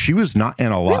surprised. She was not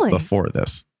in a lot before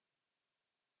this.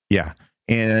 Yeah.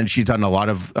 And she's done a lot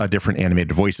of different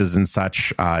animated voices and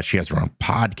such. She has her own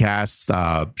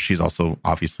podcasts. She's also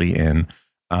obviously in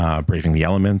Braving the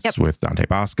Elements with Dante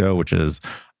Bosco, which is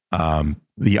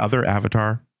the other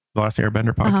Avatar, The Last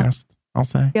Airbender podcast, I'll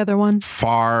say. The other one.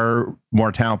 Far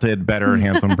more talented, better,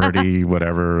 handsome, pretty,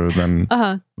 whatever than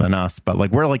us. But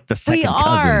like, we're like the second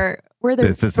cousin. We're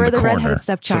the redheaded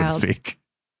stepchild. So to speak.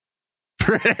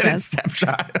 Redheaded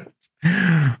stepchild.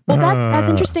 Well, that's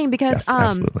interesting because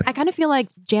I kind of feel like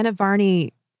Janet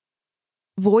Varney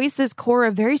voices Cora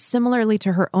very similarly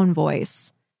to her own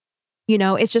voice. You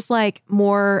know, it's just like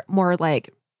more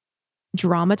like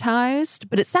dramatized,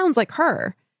 but it sounds like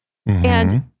her. Mm-hmm.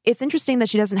 And it's interesting that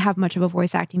she doesn't have much of a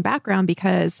voice acting background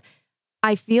because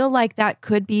I feel like that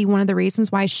could be one of the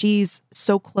reasons why she's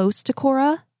so close to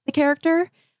Cora, the character.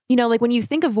 You know, like when you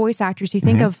think of voice actors, you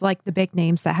think of like the big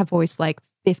names that have voiced like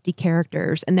 50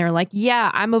 characters and they're like,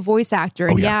 yeah, I'm a voice actor.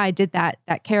 And I did that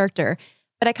character.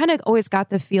 But I kind of always got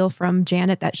the feel from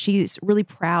Janet that she's really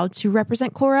proud to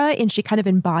represent Cora and she kind of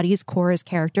embodies Cora's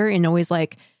character and always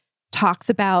like talks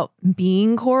about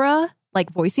being Cora, like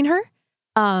voicing her.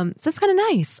 So it's kind of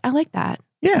nice. I like that.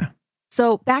 Yeah.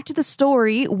 So back to the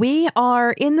story. We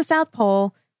are in the South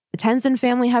Pole. The Tenzin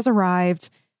family has arrived.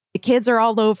 The kids are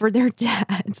all over their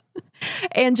dad.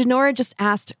 And Jinora just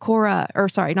asked Katara.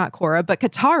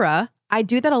 I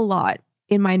do that a lot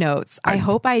in my notes. I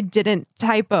hope I didn't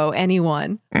typo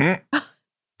anyone.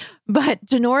 But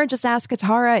Jinora just asked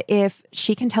Katara if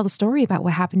she can tell the story about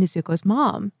what happened to Zuko's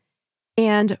mom.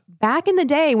 And back in the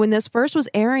day when this first was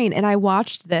airing and I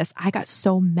watched this, I got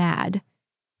so mad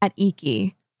at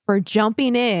Iki for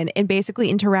jumping in and basically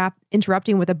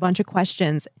interrupting with a bunch of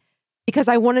questions because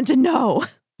I wanted to know.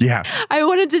 Yeah. I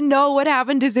wanted to know what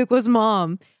happened to Zuko's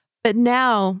mom. But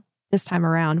now, this time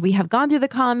around, we have gone through the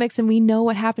comics and we know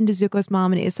what happened to Zuko's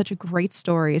mom, and it is such a great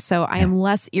story. So I am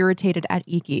less irritated at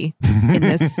Iki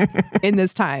in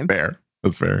this time. Fair.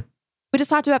 That's fair. We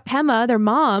just talked about Pema, their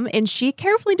mom, and she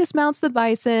carefully dismounts the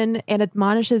bison and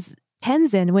admonishes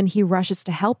Tenzin when he rushes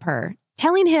to help her,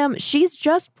 telling him she's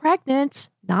just pregnant,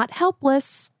 not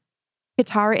helpless.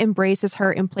 Katara embraces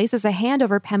her and places a hand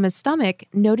over Pema's stomach,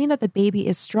 noting that the baby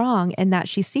is strong and that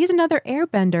she sees another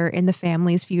airbender in the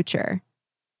family's future.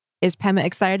 Is Pema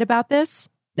excited about this?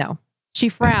 No. She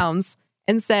frowns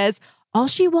and says all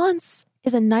she wants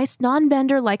is a nice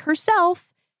non-bender like herself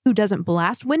who doesn't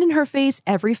blast wind in her face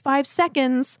every 5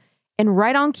 seconds. And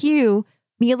right on cue,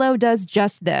 Milo does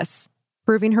just this,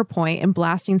 proving her point and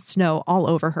blasting snow all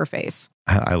over her face.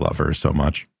 I love her so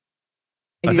much.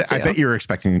 I bet you're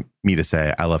expecting me to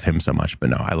say I love him so much, but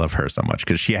no, I love her so much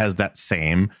because she has that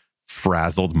same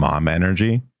frazzled mom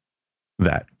energy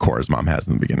that Cora's mom has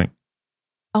in the beginning.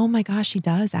 Oh my gosh, she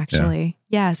does actually.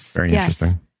 Yeah. Yes. Very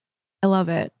interesting. I love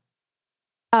it.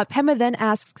 Pema then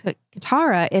asks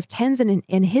Katara if Tenzin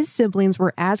and his siblings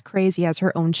were as crazy as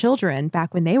her own children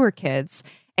back when they were kids.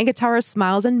 And Katara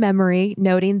smiles in memory,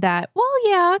 noting that, well,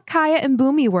 yeah, Kaya and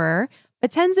Bumi were,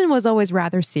 but Tenzin was always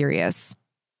rather serious.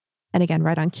 And again,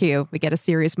 right on cue, we get a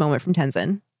serious moment from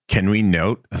Tenzin. Can we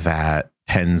note that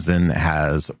Tenzin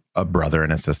has a brother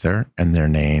and a sister, and their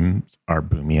names are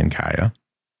Bumi and Kaya?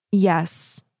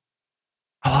 Yes.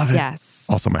 I love it. Yes.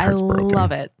 Also, my heart's broken. I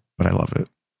love it. But I love it.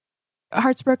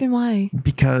 Heart's broken, why?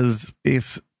 Because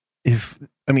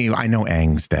I mean, I know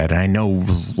Aang's dead, and I know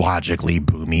logically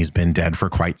Bumi's been dead for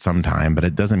quite some time, but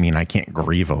it doesn't mean I can't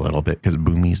grieve a little bit because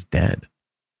Bumi's dead.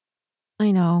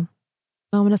 I know.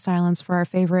 Moment of silence for our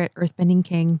favorite earthbending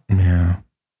king. Yeah.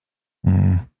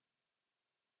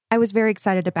 I was very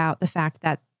excited about the fact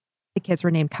that the kids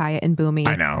were named Kaya and Bumi.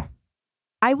 I know.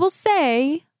 I will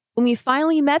say, when we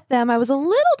finally met them, I was a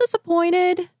little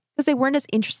disappointed because they weren't as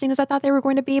interesting as I thought they were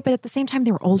going to be. But at the same time,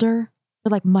 they were older.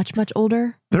 They're like much, much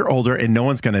older. They're older, and no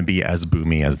one's going to be as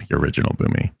Bumi as the original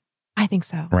Bumi. I think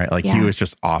so. Right? Like he was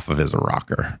just off of his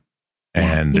rocker.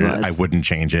 And I wouldn't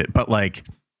change it. But like,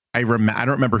 I don't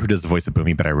remember who does the voice of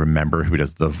Bumi, but I remember who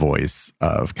does the voice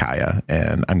of Kaya.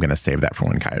 And I'm going to save that for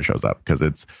when Kaya shows up.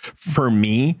 Because for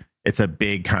me, it's a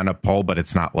big kind of pull, but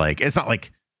it's not like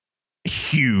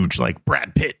huge, like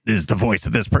Brad Pitt is the voice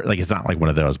of this person. Like, it's not like one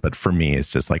of those, but for me,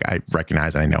 it's just like, I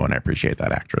recognize, I know, and I appreciate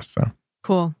that actress. So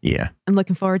cool. Yeah. I'm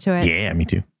looking forward to it. Yeah, me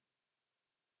too.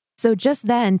 So just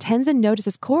then, Tenzin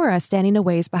notices Korra standing a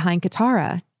ways behind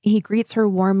Katara. He greets her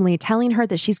warmly, telling her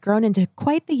that she's grown into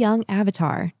quite the young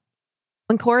avatar.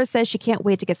 When Korra says she can't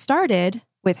wait to get started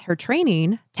with her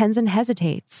training, Tenzin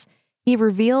hesitates. He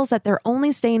reveals that they're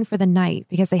only staying for the night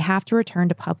because they have to return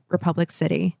to Republic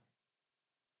City.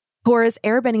 Korra's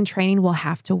airbending training will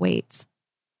have to wait.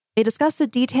 They discuss the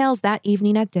details that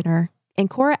evening at dinner, and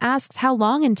Korra asks how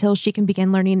long until she can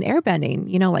begin learning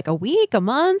airbending, like a week, a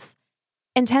month?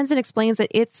 And Tenzin explains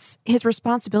that it's his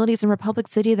responsibilities in Republic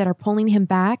City that are pulling him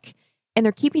back, and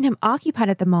they're keeping him occupied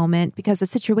at the moment because the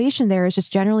situation there is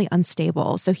just generally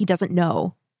unstable, so he doesn't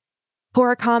know.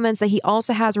 Korra comments that he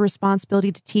also has a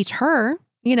responsibility to teach her,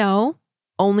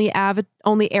 only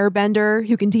airbender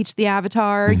who can teach the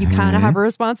avatar. Mm-hmm. You kind of have a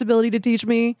responsibility to teach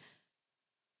me.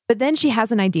 But then she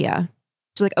has an idea.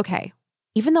 She's like, okay,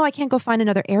 even though I can't go find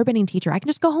another airbending teacher, I can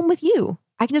just go home with you.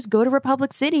 I can just go to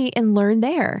Republic City and learn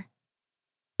there.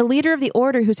 The leader of the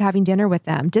order who's having dinner with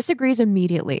them disagrees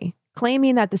immediately,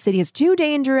 claiming that the city is too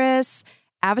dangerous.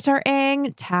 Avatar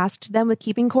Aang tasked them with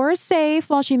keeping Korra safe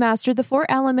while she mastered the 4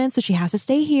 elements, so she has to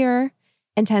stay here.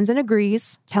 And Tenzin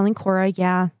agrees, telling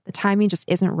Korra, the timing just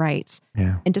isn't right.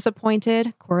 Yeah. And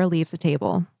disappointed, Korra leaves the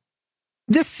table.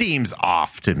 This seems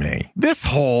off to me. This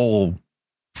whole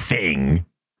thing.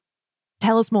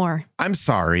 Tell us more. I'm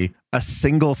sorry. A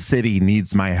single city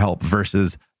needs my help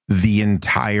versus the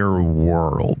entire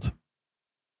world.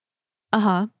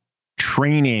 Uh-huh.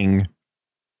 Training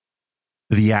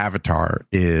the Avatar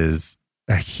is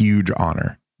a huge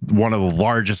honor. One of the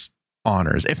largest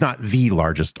honors, if not the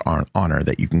largest honor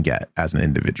that you can get as an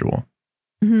individual.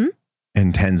 Mm-hmm.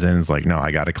 And Tenzin's like, no,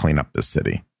 I got to clean up this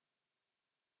city.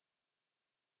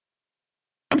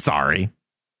 I'm sorry.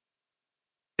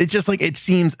 It's just like, it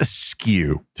seems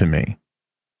askew to me.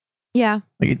 Yeah.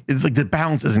 Like it's like the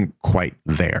balance isn't quite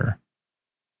there.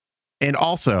 And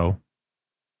also,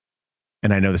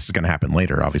 and I know this is going to happen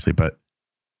later, obviously, but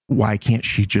why can't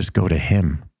she just go to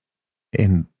him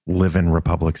and live in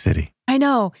Republic City? I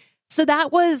know. So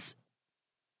that was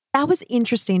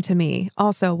interesting to me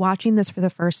also watching this for the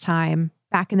first time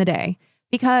back in the day,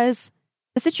 because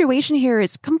the situation here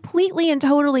is completely and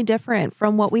totally different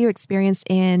from what we experienced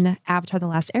in Avatar: The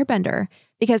Last Airbender,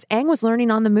 because Aang was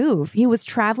learning on the move. He was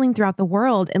traveling throughout the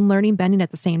world and learning bending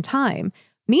at the same time.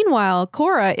 Meanwhile,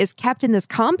 Korra is kept in this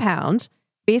compound,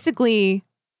 basically,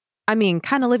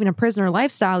 kind of living a prisoner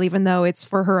lifestyle, even though it's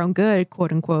for her own good,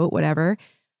 quote unquote, whatever.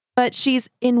 But she's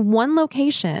in one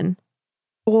location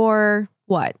for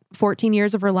 14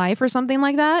 years of her life or something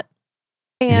like that.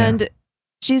 And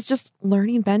she's just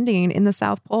learning bending in the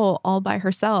South Pole all by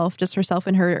herself, just herself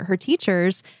and her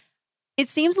teachers. It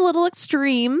seems a little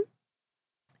extreme.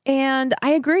 And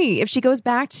I agree. If she goes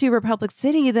back to Republic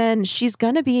City, then she's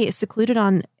going to be secluded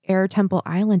on Air Temple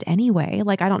Island anyway.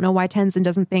 Like, I don't know why Tenzin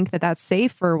doesn't think that that's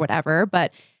safe or whatever,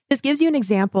 but this gives you an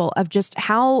example of just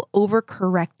how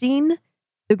overcorrecting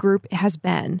the group has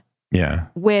been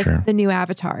with the new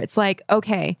Avatar. It's like,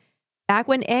 okay, back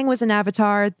when Aang was an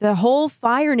Avatar, the whole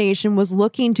Fire Nation was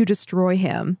looking to destroy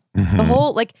him. Mm-hmm.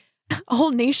 A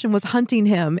whole nation was hunting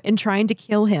him and trying to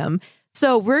kill him.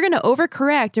 So we're going to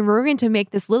overcorrect and we're going to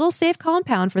make this little safe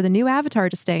compound for the new Avatar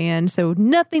to stay in so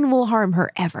nothing will harm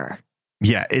her ever.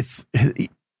 Yeah,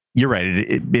 you're right.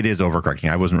 It is overcorrecting.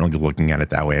 I wasn't really looking at it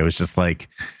that way. It was just like,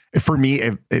 for me,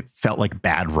 it felt like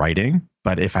bad writing.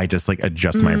 But if I just like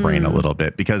adjust my brain a little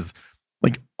bit, because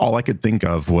like all I could think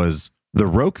of was the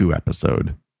Roku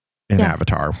episode in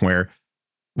Avatar, where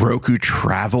Roku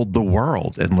traveled the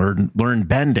world and learned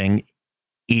bending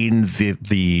in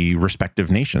the respective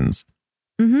nations.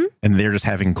 Mm-hmm. And they're just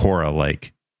having Korra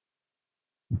like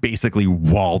basically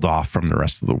walled off from the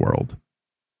rest of the world.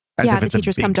 As if it's a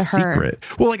big come to secret.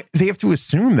 Her. Well, like they have to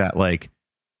assume that like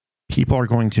people are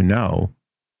going to know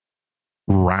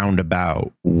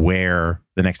roundabout where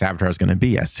the next Avatar is going to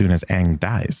be as soon as Aang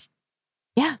dies.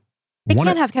 Yeah. They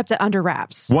can't have kept it under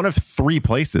wraps. One of three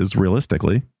places,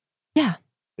 realistically. Yeah.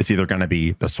 It's either going to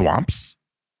be the swamps,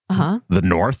 the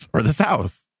north, or the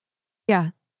south.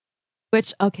 Yeah.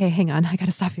 Which, okay, hang on. I got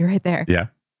to stop you right there. Yeah.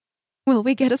 Will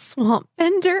we get a swamp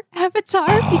bender Avatar?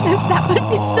 Because that would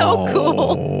be so cool.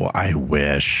 Oh, I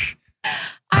wish.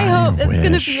 I hope it's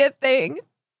going to be a thing.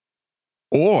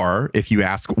 Or if you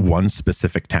ask one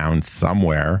specific town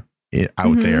somewhere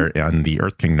out there in the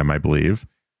Earth Kingdom, I believe.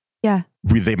 Yeah.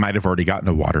 They might have already gotten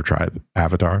a water tribe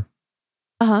Avatar.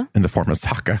 In the form of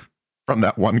Sokka from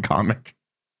that one comic.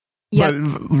 Yep.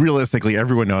 But realistically,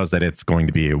 everyone knows that it's going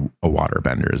to be a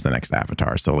waterbender as the next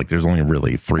Avatar. So like there's only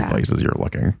really three places you're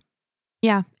looking.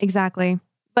 Yeah, exactly.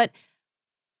 But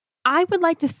I would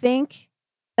like to think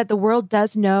that the world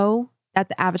does know that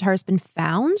the Avatar has been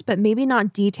found, but maybe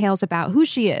not details about who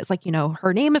she is. Like, you know,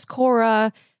 her name is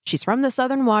Korra. She's from the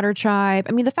Southern Water Tribe.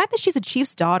 I mean, the fact that she's a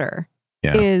chief's daughter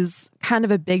is kind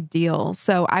of a big deal.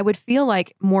 So I would feel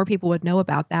like more people would know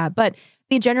about that. But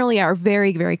they generally are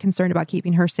very, very concerned about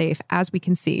keeping her safe, as we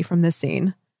can see from this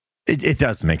scene. It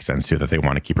does make sense, too, that they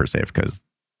want to keep her safe because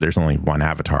there's only one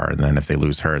Avatar. And then if they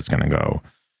lose her, it's going to go,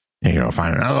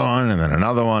 find another one and then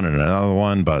another one and another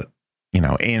one. But,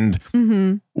 and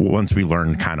once we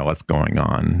learn kind of what's going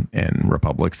on in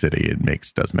Republic City,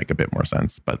 it does make a bit more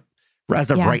sense. But as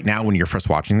of right now, when you're first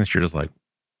watching this, you're just like,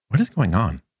 what is going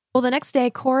on? Well, the next day,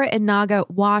 Korra and Naga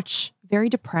watch very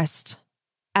depressed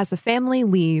as the family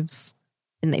leaves.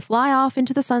 And they fly off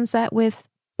into the sunset with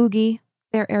Oogie,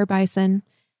 their air bison.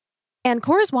 And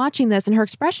Korra's watching this, and her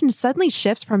expression suddenly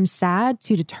shifts from sad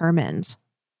to determined.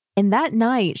 And that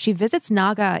night, she visits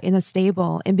Naga in the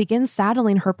stable and begins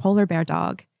saddling her polar bear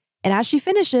dog. And as she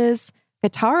finishes,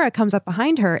 Katara comes up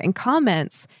behind her and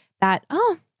comments that,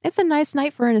 it's a nice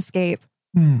night for an escape.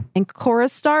 And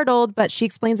Korra's startled, but she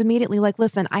explains immediately, like,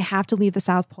 listen, I have to leave the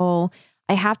South Pole.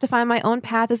 I have to find my own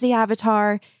path as the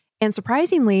Avatar. And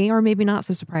surprisingly, or maybe not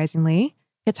so surprisingly,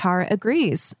 Katara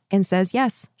agrees and says,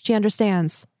 yes, she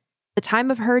understands. The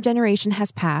time of her generation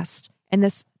has passed, and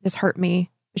this hurt me.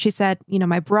 She said,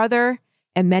 my brother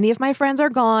and many of my friends are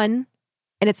gone,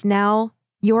 and it's now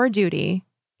your duty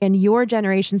and your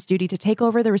generation's duty to take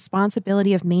over the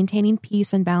responsibility of maintaining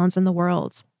peace and balance in the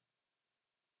world.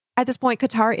 At this point,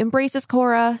 Katara embraces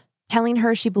Korra, telling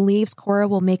her she believes Korra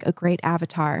will make a great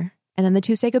Avatar. And then the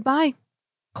two say goodbye.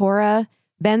 Korra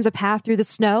bends a path through the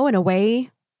snow and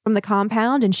away from the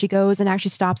compound, and she goes and actually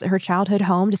stops at her childhood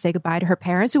home to say goodbye to her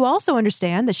parents, who also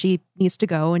understand that she needs to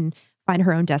go and find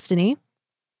her own destiny.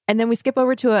 And then we skip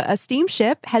over to a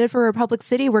steamship headed for Republic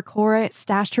City, where Korra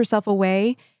stashed herself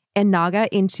away and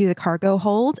Naga into the cargo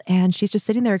hold, and she's just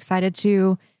sitting there excited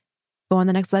to go on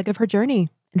the next leg of her journey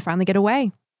and finally get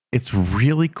away. It's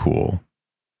really cool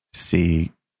to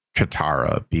see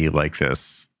Katara be like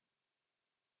this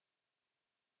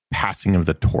passing of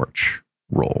the torch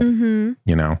role, and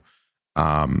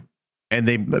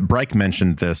Bryke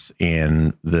mentioned this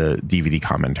in the DVD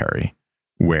commentary,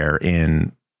 where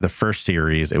in the first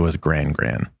series, it was Gran.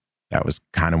 That was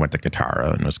kind of went to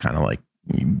Katara and was kind of like,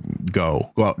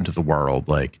 go out into the world,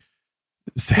 like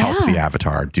help the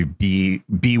Avatar, to be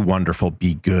wonderful,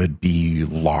 be good, be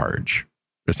large,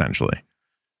 essentially.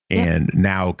 And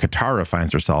now Katara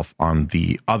finds herself on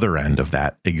the other end of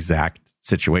that exact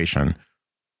situation.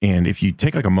 And if you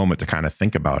take like a moment to kind of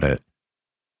think about it,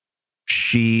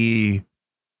 she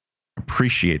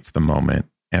appreciates the moment.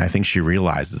 And I think she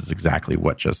realizes exactly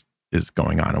what just is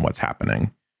going on and what's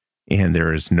happening. And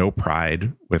there is no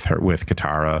pride with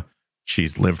Katara.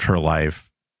 She's lived her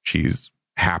life. She's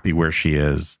happy where she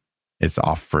is. It's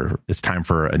time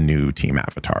for a new team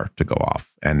Avatar to go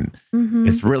off. And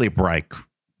it's really Bryke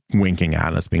winking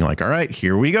at us, being like, all right,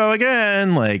 here we go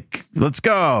again. Like, let's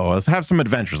go. Let's have some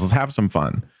adventures. Let's have some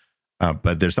fun.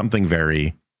 But there's something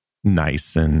very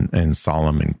nice and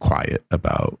solemn and quiet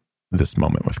about this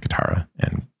moment with Katara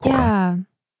and Korra. Yeah.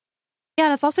 Yeah,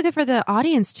 and it's also good for the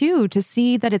audience too to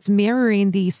see that it's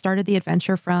mirroring the start of the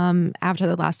adventure from Avatar: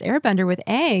 The Last Airbender with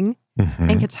Aang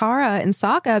and Katara and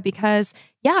Sokka, because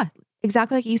yeah,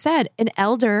 exactly like you said, an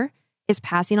elder is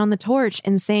passing on the torch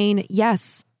and saying,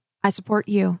 "Yes, I support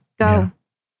you. Go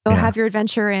have your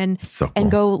adventure and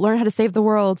go learn how to save the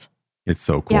world." It's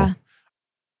so cool. Yeah.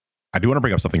 I do want to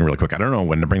bring up something really quick. I don't know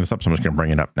when to bring this up, so I'm just going to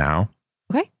bring it up now.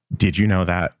 Okay. Did you know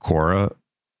that Korra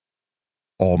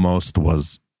almost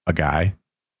was a guy?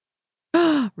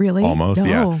 Really? Almost, no.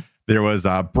 yeah. There was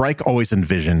Bryke always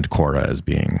envisioned Korra as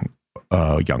being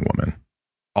a young woman.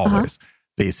 Always.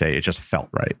 They say it just felt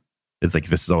right. It's like,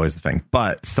 this is always the thing.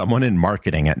 But someone in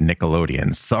marketing at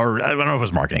Nickelodeon, I don't know if it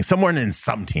was marketing, someone in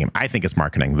some team, I think it's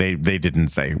marketing. They didn't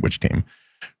say which team.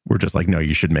 We're just like, no,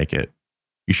 you should make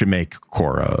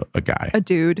Korra a guy. A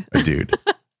dude.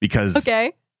 Because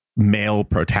male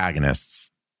protagonists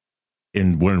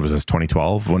when was this,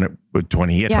 2012?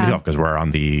 2012, because we're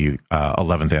on the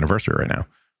 11th anniversary right now.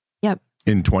 Yep.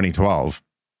 In 2012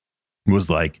 was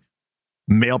like,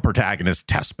 male protagonists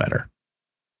test better.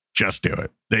 Just do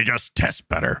it. They just test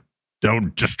better.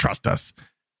 Don't just trust us.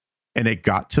 And it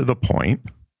got to the point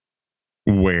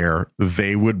where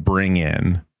they would bring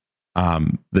in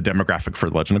the demographic for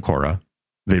Legend of Korra.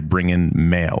 They'd bring in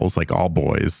males, like all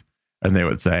boys, and they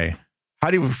would say,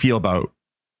 "How do you feel about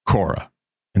Korra?"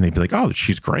 And they'd be like, "Oh,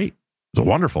 she's great. It's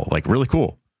wonderful, like really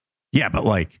cool." Yeah, but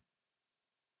like,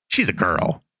 she's a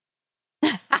girl.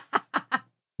 And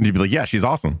you'd be like, "Yeah, she's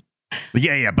awesome." But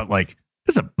yeah, but like,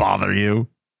 does it bother you?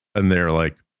 And they're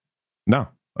like, "No,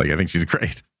 like I think she's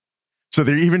great." So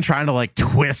they're even trying to like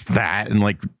twist that and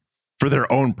like for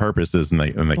their own purposes, and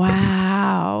they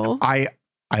wow. couldn't.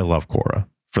 I love Korra,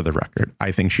 for the record.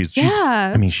 I think she's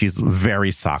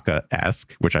very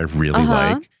Sokka-esque, which I really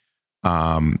like.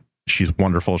 She's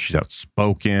wonderful. She's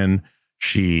outspoken.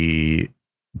 She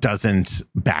doesn't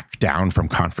back down from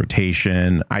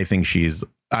confrontation. I think she's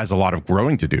has a lot of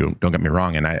growing to do. Don't get me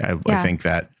wrong. And I think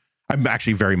that I'm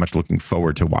actually very much looking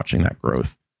forward to watching that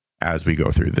growth as we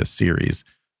go through this series.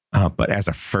 But as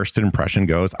a first impression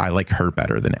goes, I like her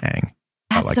better than Aang.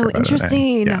 That's so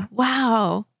interesting. Yeah.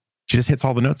 Wow. She just hits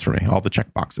all the notes for me, all the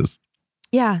check boxes.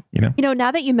 Yeah. You know,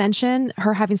 now that you mention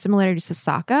her having similarities to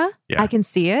Sokka, I can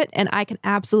see it. And I can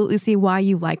absolutely see why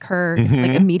you like her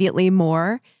like immediately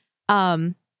more.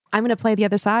 I'm going to play the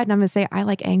other side and I'm going to say I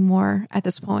like Aang more at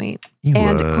this point.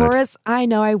 Korra's, I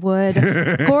know I would.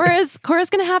 Korra's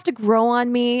going to have to grow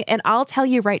on me. And I'll tell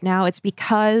you right now, it's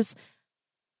because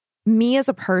me as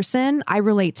a person, I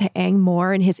relate to Aang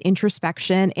more in his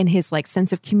introspection and his like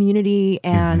sense of community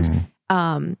and,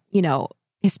 you know,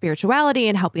 his spirituality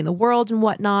and helping the world and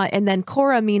whatnot. And then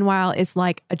Korra, meanwhile, is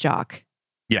like a jock.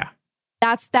 Yeah.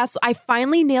 That's I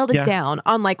finally nailed it down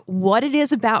on like what it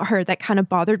is about her that kind of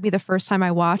bothered me the first time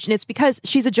I watched. And it's because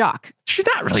she's a jock. She's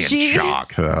not really a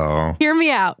jock, though. Hear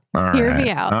me out. Hear me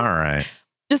out. All right.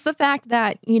 Just the fact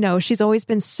that, you know, she's always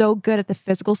been so good at the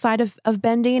physical side of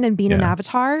bending and being an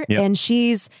avatar. Yep. And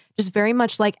she's just very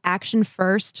much like action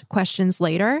first, questions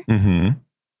later.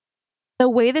 The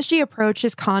way that she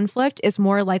approaches conflict is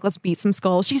more like, let's beat some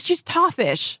skulls. She's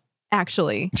toffish,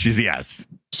 actually. She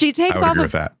takes off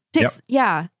with that.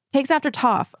 Takes after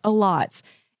Toph a lot.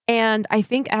 And I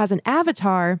think as an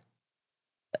avatar,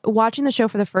 watching the show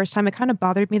for the first time, it kind of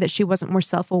bothered me that she wasn't more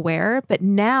self-aware. But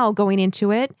now going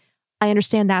into it, I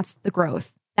understand that's the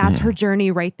growth. That's her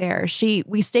journey right there.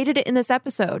 We stated it in this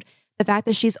episode, the fact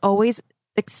that she's always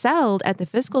excelled at the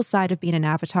physical side of being an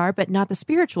avatar, but not the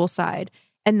spiritual side.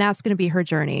 And that's going to be her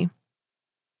journey.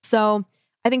 So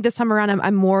I think this time around,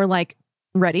 I'm more like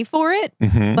ready for it.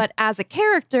 But as a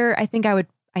character, I think I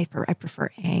prefer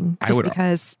Aang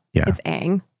because it's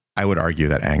Aang. I would argue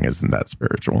that Aang isn't that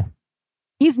spiritual.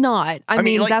 He's not. I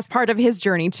mean, like, that's part of his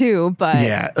journey too. But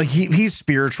yeah, like he's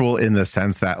spiritual in the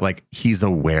sense that like he's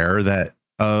aware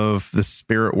of the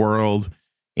spirit world,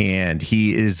 and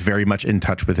he is very much in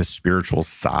touch with his spiritual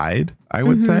side, I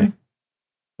would say.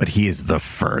 But he is the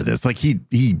furthest. Like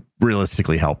he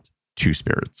realistically helped two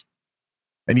spirits.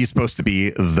 And he's supposed to be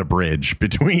the bridge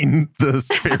between the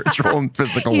spiritual and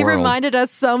physical world. He reminded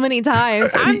us so many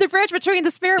times. I'm the bridge between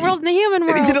the spirit world and the human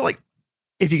world. And he did it like,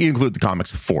 if you include the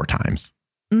comics, 4 times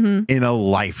in a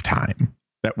lifetime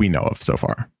that we know of so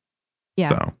far. Yeah.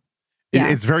 So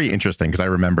it's very interesting because I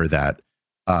remember that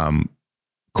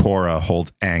Korra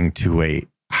holds Aang to a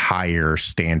higher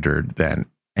standard than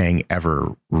Aang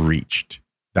ever reached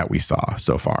that we saw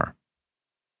so far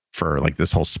for like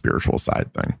this whole spiritual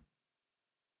side thing.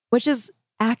 Which is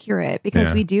accurate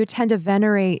because we do tend to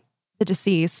venerate the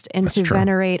deceased and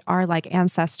venerate our like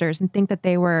ancestors and think that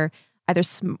they were either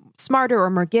smarter or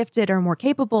more gifted or more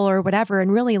capable or whatever.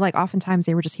 And really, like, oftentimes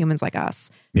they were just humans like us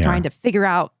trying to figure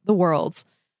out the world.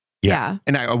 Yeah.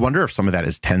 And I wonder if some of that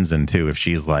is Tenzin too. If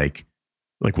she's like,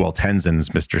 well, Tenzin's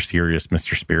Mr. Serious,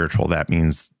 Mr. Spiritual. That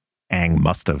means Aang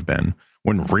must have been.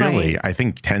 When really, I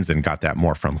think Tenzin got that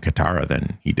more from Katara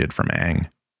than he did from Aang.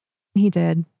 He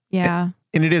did. Yeah.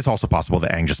 And it is also possible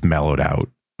that Aang just mellowed out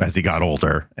as he got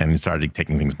older and started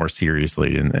taking things more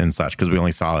seriously and such. Because we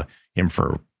only saw him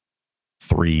for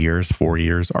 4 years,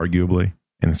 arguably,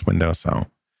 in this window. So,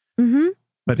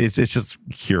 but it's just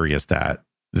curious that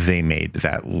they made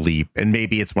that leap. And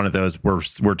maybe it's one of those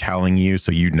we're telling you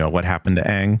so you know what happened to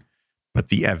Aang, but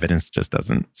the evidence just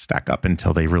doesn't stack up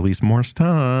until they release more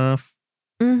stuff.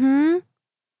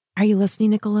 Are you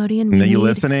listening, Nickelodeon? Are you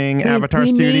listening, Avatar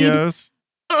Studios?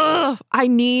 I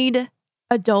need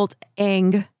adult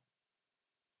Aang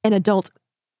and adult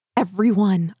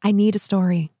everyone. I need a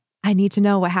story. I need to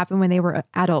know what happened when they were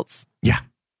adults. Yeah,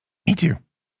 me too.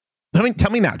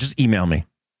 Tell me now. Just email me.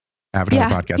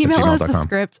 AvatarPodcast@gmail.com. Email us the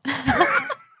script.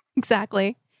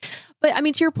 Exactly. But I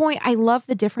mean, to your point, I love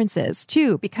the differences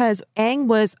too, because Aang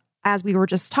was, as we were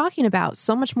just talking about,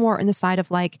 so much more in the side of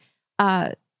like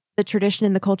the tradition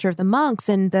and the culture of the monks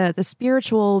and the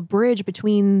spiritual bridge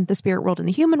between the spirit world and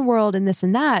the human world and this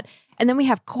and that. And then we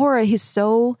have Korra, who's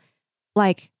so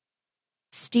like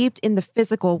steeped in the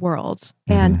physical world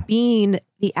and being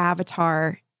the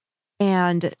avatar.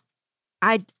 And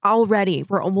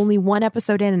we're only one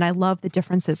episode in, and I love the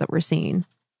differences that we're seeing.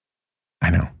 I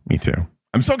know, me too.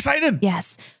 I'm so excited.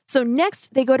 Yes. So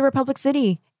next they go to Republic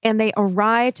City and they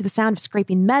arrive to the sound of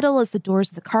scraping metal as the doors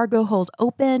of the cargo hold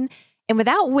open. And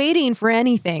without waiting for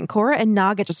anything, Korra and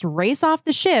Naga just race off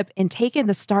the ship and take in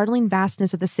the startling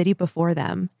vastness of the city before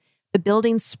them. The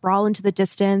buildings sprawl into the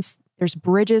distance. There's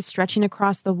bridges stretching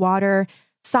across the water.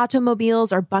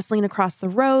 Satomobiles are bustling across the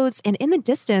roads. And in the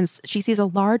distance, she sees a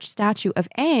large statue of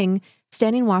Aang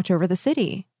standing watch over the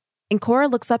city. And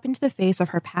Korra looks up into the face of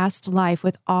her past life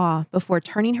with awe before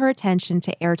turning her attention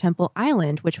to Air Temple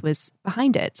Island, which was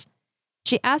behind it.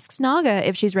 She asks Naga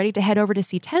if she's ready to head over to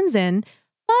see Tenzin,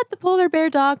 but the polar bear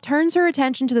dog turns her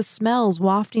attention to the smells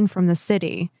wafting from the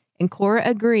city. And Korra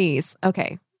agrees.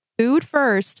 Okay, food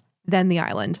first, then the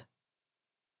island.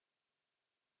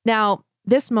 Now,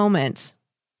 this moment,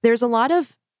 there's a lot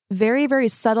of very, very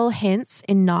subtle hints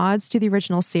and nods to the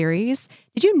original series.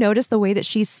 Did you notice the way that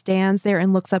she stands there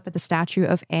and looks up at the statue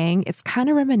of Aang? It's kind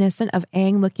of reminiscent of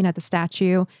Aang looking at the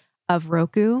statue of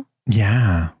Roku.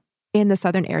 Yeah. In the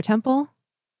Southern Air Temple.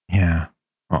 Yeah.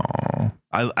 Oh,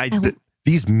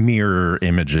 these mirror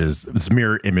images, this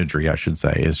mirror imagery, I should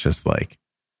say, is just like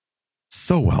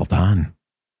so well done.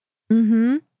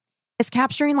 It's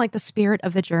capturing like the spirit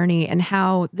of the journey and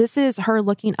how this is her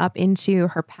looking up into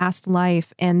her past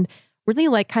life and really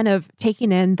like kind of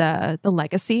taking in the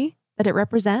legacy that it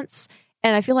represents.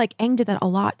 And I feel like Aang did that a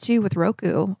lot too with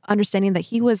Roku, understanding that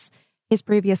he was his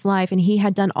previous life and he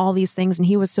had done all these things and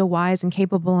he was so wise and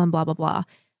capable and blah, blah, blah.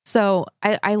 So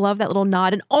I love that little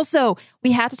nod. And also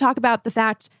we had to talk about the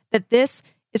fact that this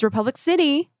is Republic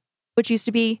City, which used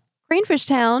to be Cranefish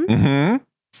Town.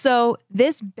 So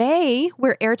this bay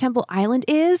where Air Temple Island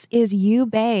is Yu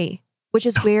Bay, which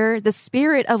is where the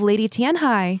spirit of Lady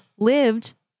Tianhai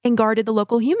lived and guarded the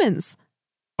local humans.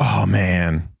 Oh,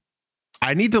 man.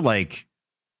 I need to like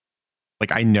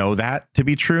I know that to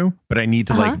be true, but I need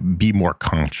to like be more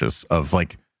conscious of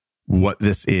like what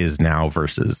this is now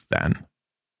versus then.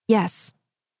 Yes.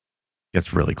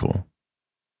 It's really cool.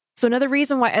 So another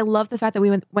reason why I love the fact that we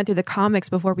went through the comics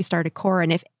before we started Korra.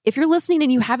 And if you're listening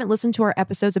and you haven't listened to our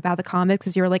episodes about the comics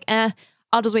because you're like,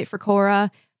 I'll just wait for Korra.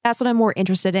 That's what I'm more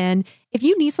interested in. If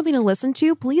you need something to listen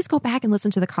to, please go back and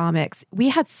listen to the comics. We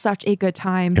had such a good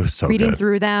time reading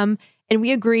through them. And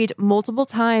we agreed multiple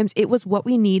times it was what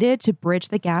we needed to bridge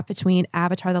the gap between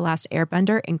Avatar: The Last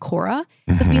Airbender and Korra.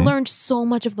 Because we learned so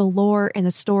much of the lore and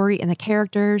the story and the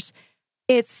characters.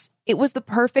 It was the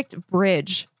perfect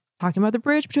bridge. Talking about the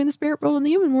bridge between the spirit world and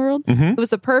the human world. It was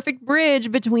the perfect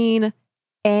bridge between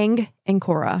Aang and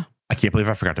Korra. I can't believe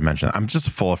I forgot to mention that. I'm just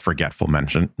full of forgetful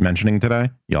mentioning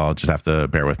today. Y'all just have to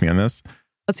bear with me on this.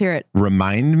 Let's hear it.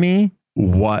 Remind me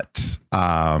what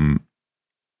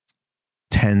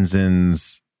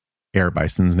Tenzin's air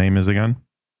bison's name is again.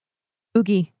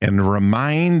 Oogie. And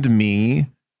remind me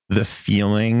the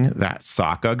feeling that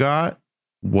Sokka got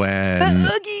when...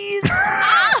 Oogies!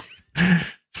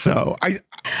 So I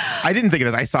didn't think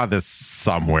of this. I saw this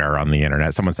somewhere on the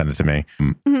internet. Someone sent it to me.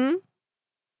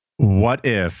 What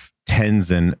if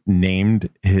Tenzin named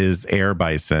his air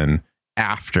bison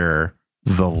after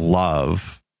the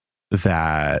love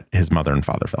that his mother and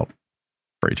father felt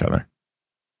for each other?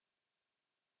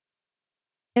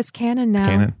 It's canon now. It's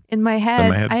canon. In my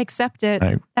head. I accept it.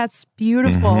 That's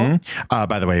beautiful. Mm-hmm.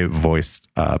 By the way, voiced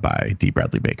by D.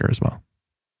 Bradley Baker as well.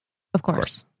 Of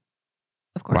course.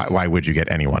 Of course. Why would you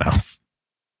get anyone else?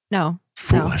 No.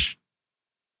 Foolish.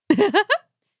 No.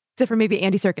 Except for maybe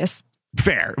Andy Serkis.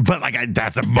 Fair. But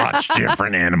that's a much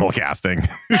different animal casting.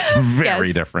 It's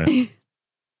very different.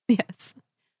 Yes.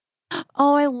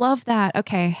 Oh, I love that.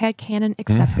 Okay. Headcanon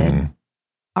accepted. Mm-hmm.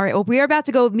 All right. Well, we are about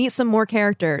to go meet some more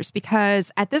characters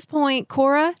because at this point,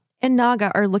 Korra and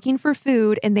Naga are looking for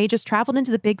food and they just traveled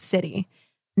into the big city.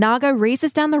 Naga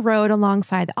races down the road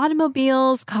alongside the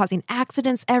automobiles, causing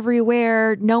accidents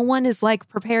everywhere. No one is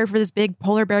prepared for this big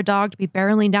polar bear dog to be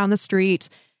barreling down the street.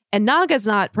 And Naga's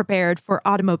not prepared for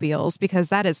automobiles because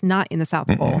that is not in the South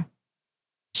Pole.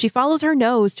 She follows her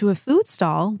nose to a food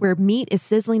stall where meat is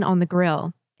sizzling on the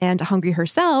grill. And hungry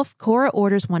herself, Korra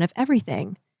orders one of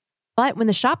everything. But when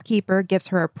the shopkeeper gives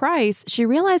her a price, she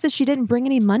realizes she didn't bring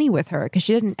any money with her because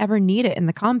she didn't ever need it in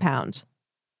the compound.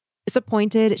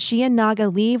 Disappointed, she and Naga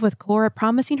leave with Korra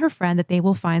promising her friend that they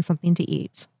will find something to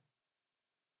eat.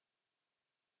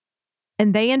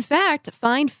 And they, in fact,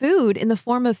 find food in the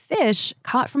form of fish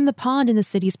caught from the pond in the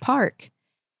city's park.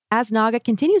 As Naga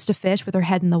continues to fish with her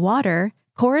head in the water,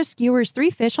 Korra skewers 3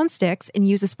 fish on sticks and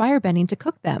uses firebending to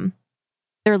cook them.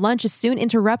 Their lunch is soon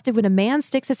interrupted when a man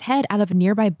sticks his head out of a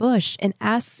nearby bush and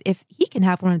asks if he can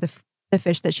have one of the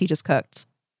fish that she just cooked.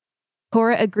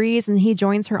 Korra agrees and he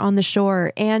joins her on the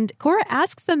shore. And Korra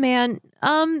asks the man,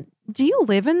 do you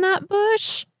live in that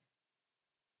bush?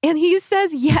 And he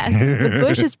says, yes, the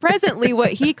bush is presently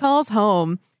what he calls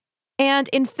home. And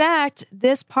in fact,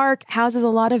 this park houses a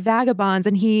lot of vagabonds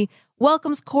and he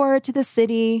welcomes Korra to the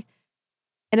city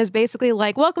and is basically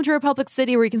like, welcome to Republic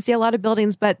City where you can see a lot of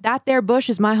buildings, but that there bush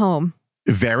is my home.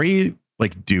 Very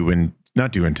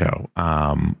not do and toe.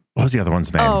 What was the other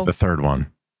one's name? Oh. The third one.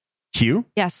 Hugh?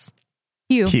 Yes.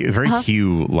 Hugh. Very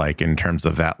Hugh, in terms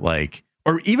of that,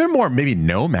 or even more, maybe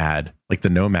nomad, the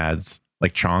nomads,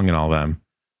 Chong and all them.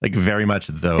 Very much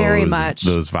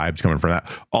those vibes coming from that.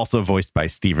 Also voiced by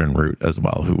Stephen Root as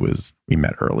well, who we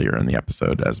met earlier in the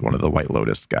episode as one of the White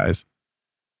Lotus guys.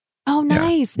 Oh,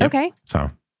 nice. Yeah. Okay.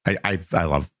 So I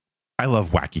love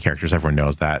wacky characters. Everyone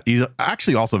knows that. He's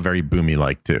actually also very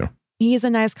Boomy too. He's a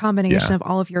nice combination of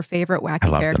all of your favorite wacky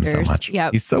characters. I love him so much. Yeah,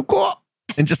 he's so cool.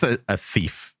 And just a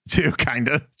thief too, kind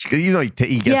of. He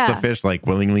gets the fish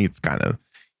willingly. He's kind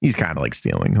of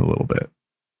stealing a little bit.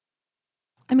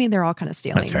 I mean, they're all kind of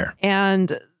stealing. That's fair.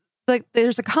 And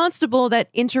there's a constable that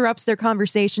interrupts their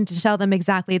conversation to tell them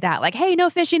exactly that. Hey, no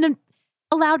fishing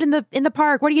allowed in the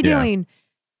park. What are you doing?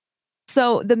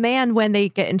 So the man, when they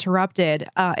get interrupted,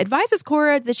 advises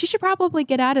Korra that she should probably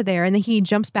get out of there, and then he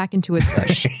jumps back into his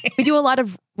bush. We do a lot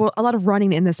of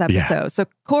running in this episode. Yeah. So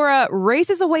Korra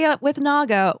races away up with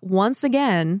Naga once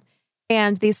again,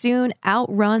 and they soon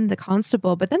outrun the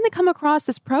constable. But then they come across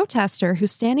this protester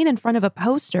who's standing in front of a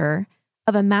poster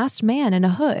of a masked man in a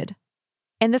hood.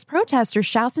 And this protester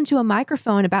shouts into a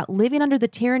microphone about living under the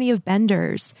tyranny of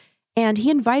benders. And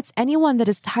he invites anyone that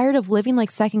is tired of living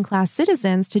like second-class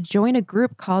citizens to join a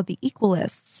group called the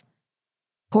Equalists.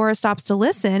 Korra stops to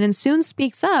listen and soon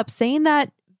speaks up, saying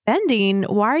that bending,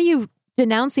 why are you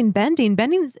denouncing bending?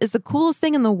 Bending is the coolest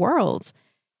thing in the world.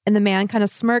 And the man kind of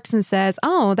smirks and says,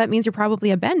 oh, that means you're probably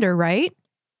a bender, right?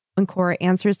 When Korra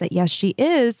answers that yes, she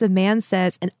is, the man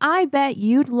says, and I bet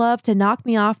you'd love to knock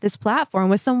me off this platform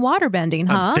with some water bending,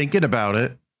 huh? I'm thinking about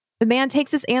it. The man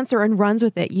takes his answer and runs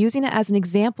with it, using it as an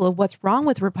example of what's wrong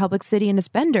with Republic City and its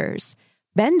benders.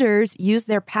 Benders use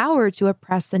their power to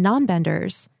oppress the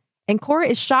non-benders. And Korra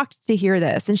is shocked to hear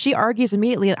this, and she argues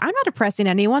immediately, I'm not oppressing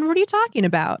anyone, what are you talking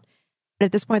about? But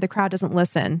at this point, the crowd doesn't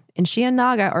listen, and she and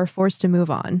Naga are forced to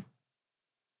move on.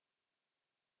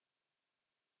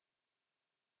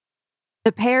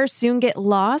 The pair soon get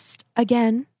lost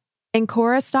again, and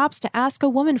Korra stops to ask a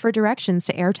woman for directions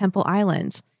to Air Temple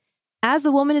Island. As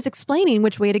the woman is explaining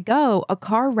which way to go, a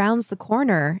car rounds the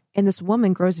corner, and this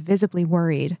woman grows visibly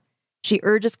worried. She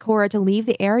urges Korra to leave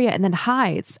the area and then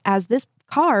hides as this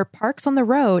car parks on the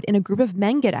road and a group of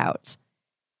men get out.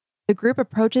 The group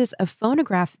approaches a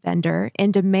phonograph vendor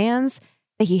and demands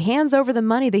that he hands over the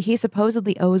money that he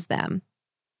supposedly owes them.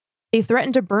 They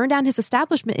threaten to burn down his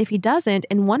establishment if he doesn't,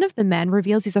 and one of the men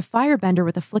reveals he's a firebender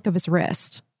with a flick of his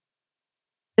wrist.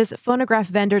 This phonograph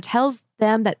vendor tells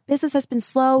them that business has been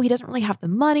slow. He doesn't really have the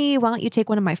money. Why don't you take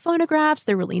one of my phonographs?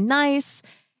 They're really nice.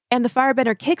 And the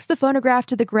firebender kicks the phonograph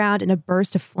to the ground in a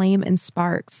burst of flame and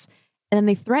sparks. And then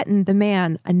they threaten the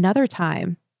man another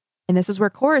time. And this is where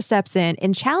Korra steps in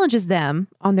and challenges them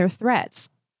on their threats.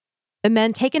 The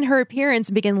men take in her appearance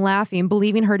and begin laughing,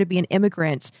 believing her to be an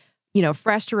immigrant.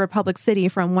 fresh to Republic City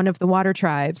from one of the water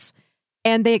tribes.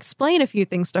 And they explain a few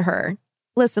things to her.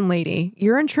 Listen, lady,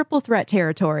 you're in triple threat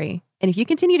territory. And if you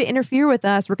continue to interfere with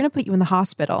us, we're going to put you in the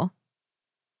hospital.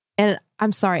 And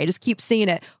I'm sorry, I just keep seeing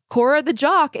it. Korra the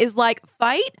jock is like,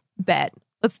 fight? Bet.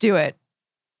 Let's do it.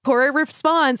 Korra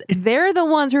responds, they're the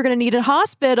ones who are going to need a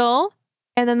hospital.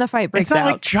 And then the fight breaks out. It's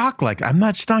not like jock. Like, I'm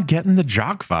just not getting the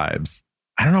jock vibes.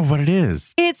 I don't know what it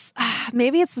is. It's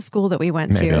maybe it's the school that we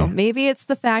went to. Maybe it's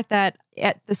the fact that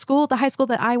at the high school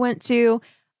that I went to,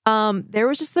 there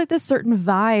was just like this certain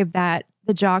vibe that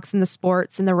the jocks and the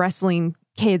sports and the wrestling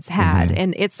kids had.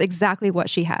 And it's exactly what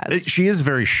she has. She is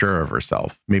very sure of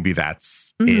herself. Maybe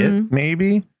that's it.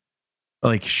 Maybe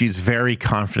like she's very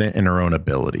confident in her own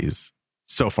abilities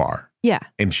so far. Yeah.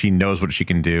 And she knows what she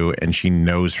can do and she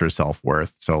knows her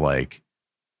self-worth. So like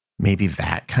maybe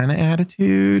that kind of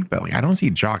attitude, but like I don't see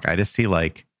jock. I just see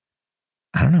like,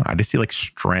 I don't know. I just see like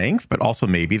strength, but also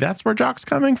maybe that's where jock's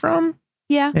coming from.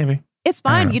 Yeah. Maybe. It's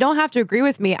fine. You don't have to agree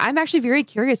with me. I'm actually very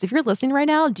curious. If you're listening right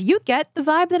now, do you get the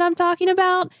vibe that I'm talking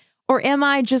about? Or am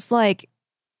I just like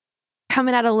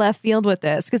coming out of left field with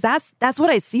this? Because that's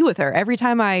what I see with her every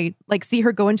time I like see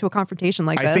her go into a confrontation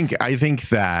like this. I think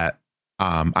that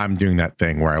I'm doing that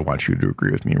thing where I want you to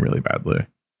agree with me really badly.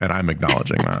 And I'm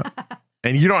acknowledging that.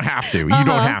 And you don't have to. You don't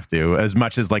have to. As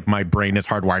much as like my brain is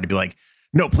hardwired to be like,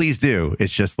 no, please do.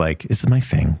 It's just like, this is my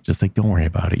thing. Just like, don't worry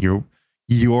about it.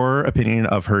 Your opinion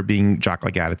of her being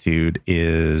jock-like attitude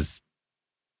is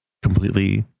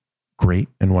completely great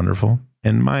and wonderful.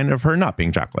 And mine of her not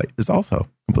being jock-like is also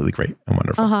completely great and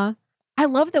wonderful. I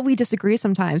love that we disagree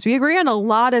sometimes. We agree on a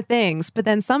lot of things, but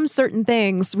then some certain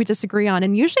things we disagree on.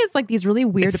 And usually it's like these really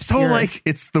weird, it's so like,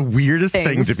 it's the weirdest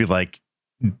thing to be like,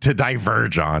 to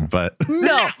diverge on, but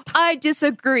no, I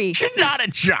disagree. She's not a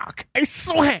jock. I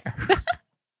swear.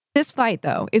 This fight,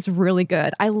 though, is really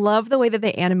good. I love the way that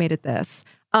they animated this.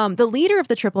 The leader of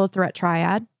the triple threat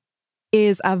triad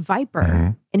is a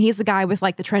Viper, and he's the guy with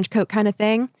like the trench coat kind of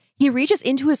thing. He reaches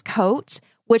into his coat,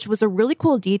 which was a really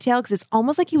cool detail because it's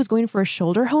almost like he was going for a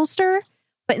shoulder holster,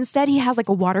 but instead he has like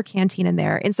a water canteen in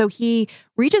there. And so he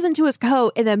reaches into his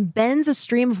coat and then bends a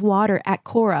stream of water at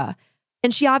Korra,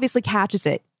 and she obviously catches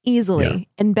it easily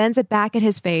and bends it back at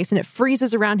his face, and it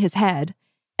freezes around his head.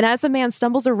 And as the man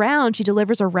stumbles around, she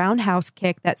delivers a roundhouse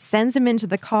kick that sends him into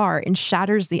the car and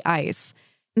shatters the ice.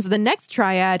 And so the next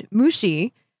triad,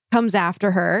 Mushi, comes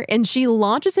after her and she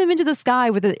launches him into the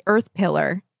sky with an earth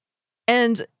pillar.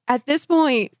 And at this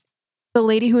point, the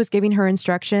lady who was giving her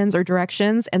instructions or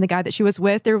directions and the guy that she was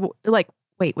with, they're like,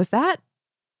 wait, was that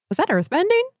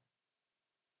earthbending?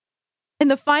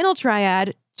 And the final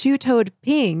triad, Two-Toed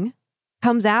Ping,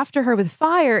 comes after her with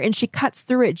fire and she cuts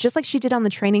through it just like she did on the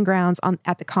training grounds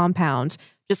at the compound.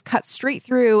 Just cuts straight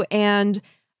through and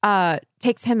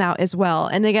takes him out as well.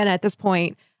 And again, at this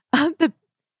point, the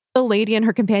lady and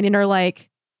her companion are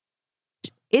like,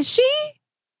 is she?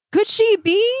 Could she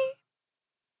be?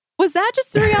 Was that just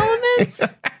three elements?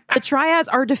 The triads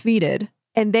are defeated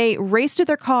and they race to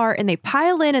their car and they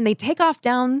pile in and they take off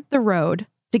down the road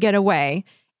to get away.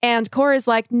 And Korra's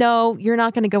like, no, you're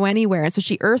not going to go anywhere. And so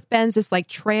she earthbends this like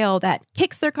trail that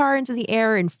kicks their car into the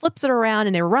air and flips it around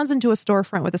and it runs into a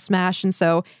storefront with a smash. And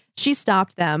so she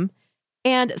stopped them.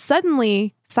 And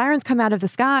suddenly sirens come out of the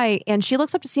sky and she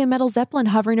looks up to see a metal zeppelin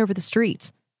hovering over the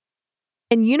street.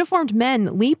 And uniformed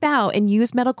men leap out and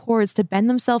use metal cords to bend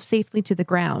themselves safely to the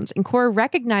ground. And Korra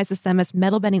recognizes them as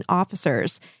metal bending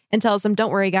officers and tells them,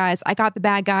 don't worry, guys, I got the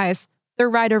bad guys. They're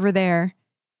right over there.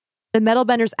 The metal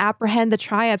benders apprehend the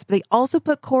triads, but they also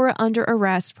put Korra under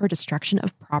arrest for destruction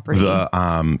of property.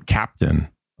 The captain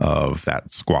of that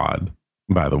squad,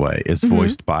 by the way, is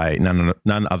voiced by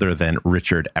none other than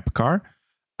Richard Epcar,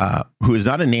 who is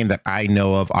not a name that I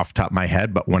know of off the top of my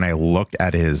head, but when I looked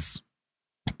at his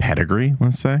pedigree,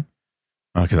 let's say,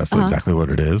 because that's exactly what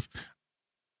it is,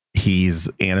 he's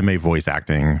anime voice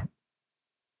acting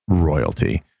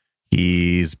royalty.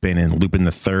 He's been in Lupin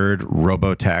the Third,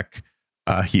 Robotech.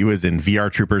 He was in VR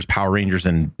Troopers, Power Rangers,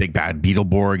 and Big Bad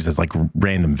Beetleborgs as like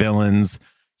random villains.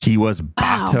 He was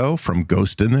Bato from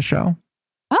Ghost in the Shell.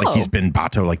 Like he's been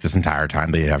Bato like this entire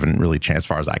time. They haven't really, as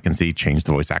far as I can see, changed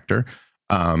the voice actor.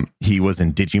 He was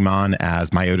in Digimon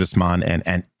as Myotismon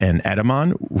and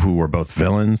Edamon, who were both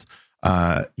villains.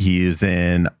 He is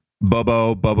in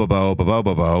Bobo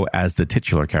as the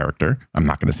titular character. I'm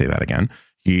not going to say that again.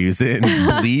 He's in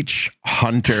Bleach,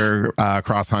 Hunter,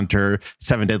 Cross Hunter,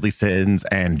 Seven Deadly Sins,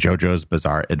 and JoJo's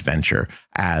Bizarre Adventure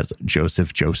as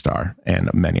Joseph Joestar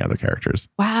and many other characters.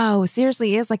 Wow, seriously,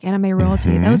 he is like anime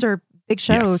royalty. Those are big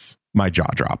shows. Yes. My jaw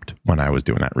dropped when I was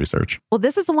doing that research. Well,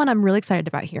 this is the one I'm really excited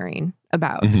about hearing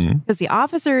about because the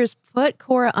officers put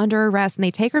Cora under arrest and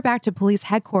they take her back to police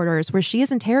headquarters where she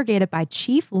is interrogated by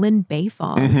Chief Lin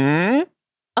Beifong.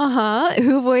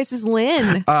 Who voices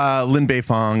Lin? Lin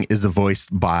Beifong is voiced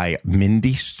by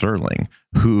Mindy Sterling,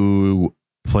 who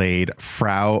played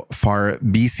Frau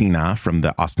Farbissina from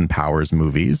the Austin Powers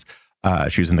movies.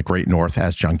 She was in The Great North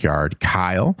as Junkyard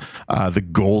Kyle, The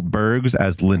Goldbergs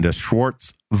as Linda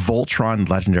Schwartz, Voltron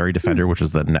Legendary Defender, which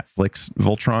is the Netflix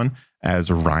Voltron, as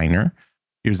Reiner.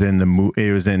 He was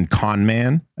in Con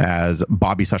Man as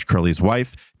Bobby Such Curly's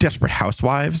wife, Desperate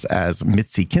Housewives as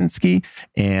Mitzi Kinski,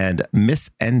 and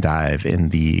Miss Endive in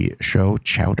the show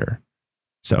Chowder.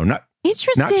 So not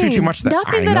too much that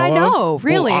Nothing I know, of.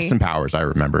 really. Well, Austin Powers I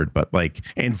remembered, but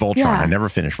and Voltron. I never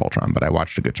finished Voltron, but I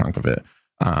watched a good chunk of it.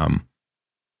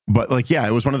 But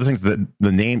it was one of the things that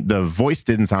the voice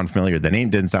didn't sound familiar. The name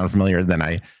didn't sound familiar. Then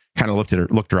I kind of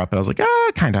looked her up and I was like,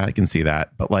 kind of, I can see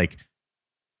that. But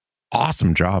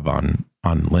awesome job on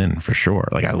Lin for sure.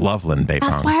 I love Lin Beifong.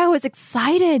 That's why I was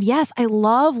excited. Yes, I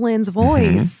love Lin's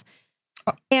voice.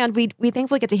 And we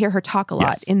thankfully get to hear her talk a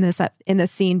lot in this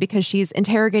scene because she's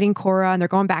interrogating Cora and they're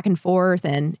going back and forth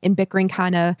and bickering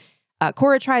kind of.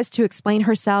 Cora tries to explain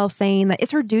herself, saying that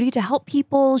it's her duty to help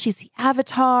people. She's the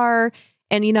Avatar.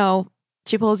 And,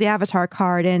 she pulls the Avatar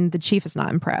card and the chief is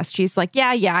not impressed. She's like,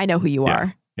 yeah, I know who you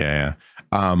are. Yeah.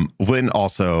 Lin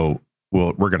also,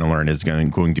 we're going to learn, is going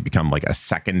to become a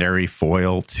secondary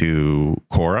foil to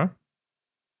Cora.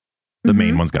 The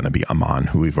main one's going to be Amon,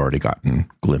 who we've already gotten a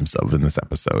glimpse of in this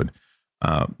episode.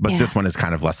 But this one is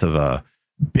kind of less of a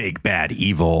big bad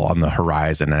evil on the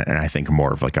horizon, and I think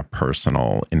more of a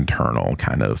personal internal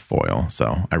kind of foil.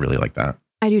 So I really like that.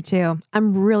 I do too.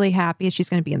 I'm really happy she's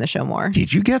going to be in the show more.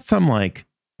 Did you get some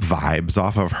vibes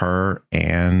off of her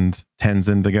and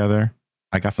Tenzin together?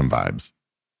 I got some vibes.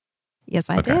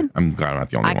 Yes, I did. I'm glad I'm not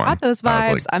the only one. I got those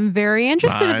vibes. I'm very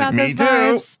interested about those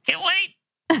vibes. Can't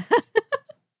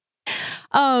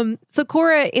wait. So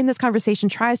Cora in this conversation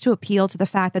tries to appeal to the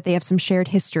fact that they have some shared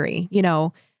history.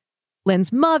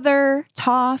 Lin's mother,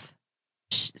 Toph,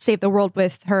 saved the world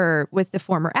with the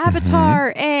former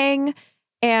Avatar, Aang.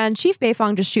 And Chief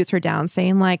Beifong just shoots her down,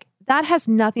 saying, that has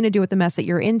nothing to do with the mess that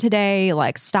you're in today.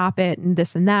 Stop it and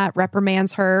this and that.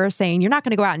 Reprimands her, saying, you're not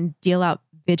going to go out and deal out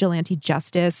vigilante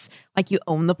justice like you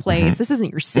own the place. This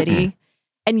isn't your city.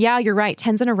 And yeah, you're right.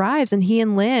 Tenzin arrives and he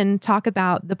and Lin talk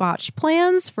about the botched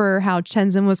plans for how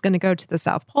Tenzin was going to go to the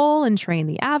South Pole and train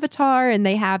the Avatar. And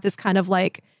they have this kind of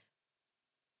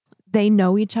they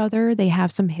know each other. They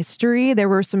have some history. There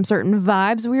were some certain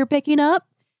vibes we were picking up.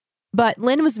 But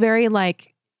Lin was very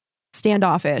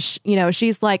standoffish.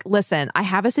 She's like, listen, I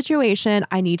have a situation.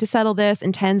 I need to settle this.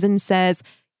 And Tenzin says,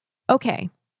 okay,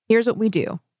 here's what we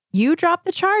do. You drop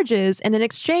the charges and in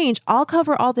exchange, I'll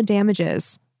cover all the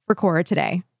damages for Cora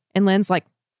today. And Lin's like,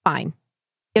 fine,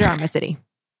 get her out of my city.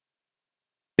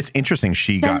 It's interesting.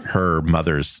 She got her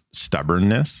mother's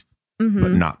stubbornness,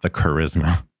 but not the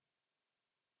charisma.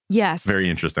 Yes. Very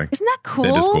interesting. Isn't that cool?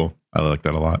 It is cool. I like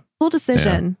that a lot. Cool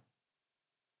decision. Yeah.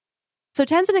 So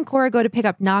Tenzin and Cora go to pick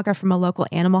up Naga from a local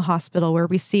animal hospital where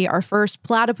we see our first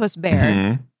platypus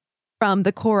bear from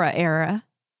the Cora era.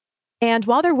 And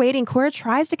while they're waiting, Cora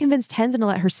tries to convince Tenzin to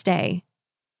let her stay.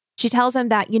 She tells him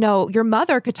that, your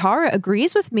mother, Katara,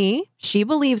 agrees with me. She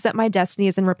believes that my destiny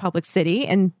is in Republic City.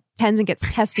 And Tenzin gets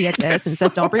testy at this and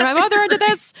says, don't bring my mother into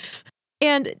this.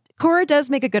 And Cora does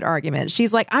make a good argument.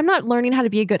 She's like, I'm not learning how to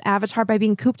be a good Avatar by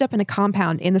being cooped up in a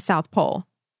compound in the South Pole.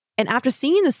 And after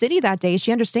seeing the city that day,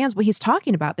 she understands what he's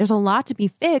talking about. There's a lot to be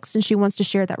fixed, and she wants to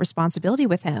share that responsibility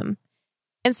with him.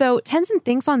 And so Tenzin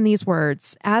thinks on these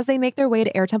words as they make their way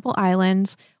to Air Temple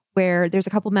Island, where there's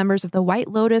a couple members of the White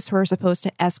Lotus who are supposed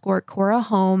to escort Cora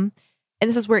home. And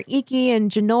this is where Iki and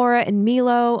Janora and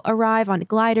Milo arrive on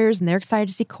gliders, and they're excited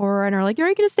to see Cora and are like, you're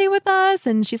going to stay with us?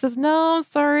 And she says, no,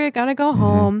 sorry, I got to go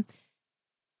home.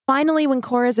 Finally, when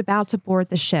Cora is about to board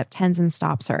the ship, Tenzin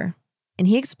stops her. And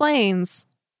he explains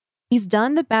he's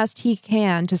done the best he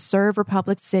can to serve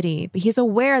Republic City, but he's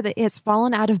aware that it's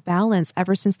fallen out of balance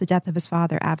ever since the death of his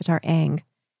father, Avatar Aang.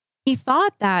 He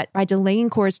thought that by delaying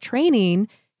Cora's training,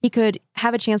 he could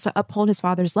have a chance to uphold his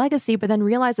father's legacy, but then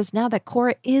realizes now that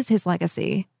Cora is his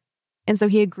legacy. And so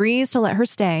he agrees to let her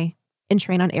stay and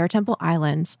train on Air Temple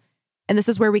Island. And this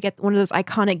is where we get one of those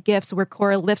iconic gifs where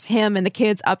Cora lifts him and the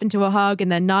kids up into a hug,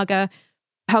 and then Naga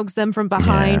hugs them from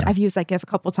behind. Yeah. I've used that gif a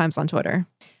couple times on Twitter.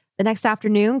 The next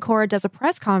afternoon, Cora does a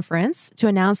press conference to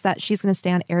announce that she's going to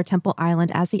stay on Air Temple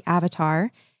Island as the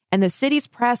Avatar. And the city's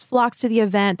press flocks to the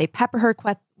event. They pepper her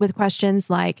with questions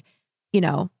like,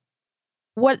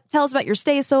 what tell us about your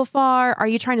stay so far? Are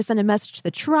you trying to send a message to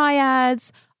the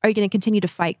triads? Are you going to continue to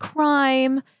fight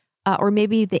crime? Or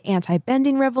maybe the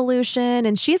anti-bending revolution?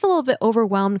 And she's a little bit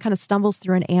overwhelmed, kind of stumbles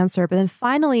through an answer, but then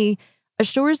finally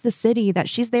assures the city that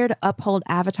she's there to uphold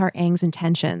Avatar Aang's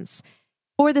intentions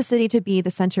for the city to be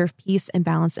the center of peace and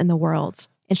balance in the world.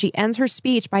 And she ends her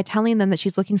speech by telling them that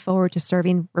she's looking forward to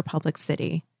serving Republic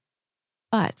City.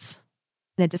 But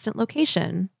in a distant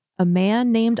location, a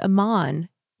man named Amon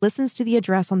listens to the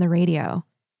address on the radio.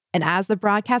 And as the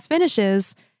broadcast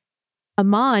finishes,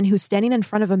 Amon, who's standing in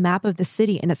front of a map of the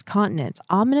city and its continent,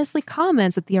 ominously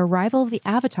comments that the arrival of the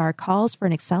Avatar calls for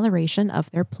an acceleration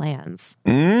of their plans.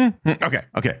 Okay.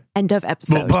 End of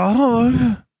episode.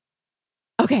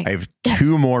 Okay. I have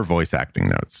two more voice acting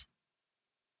notes.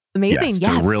 Amazing.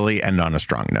 Yes. To really end on a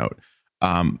strong note.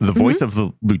 The voice of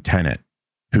the lieutenant,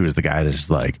 who is the guy that's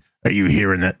just like, are you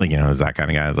hearing that? Like, is that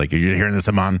kind of guy. Like, are you hearing this,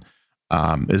 Amon?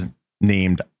 Is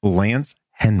named Lance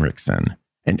Henriksen.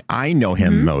 And I know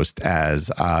him most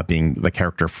as being the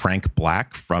character Frank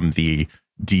Black from the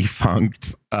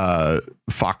defunct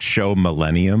Fox show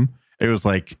Millennium. It was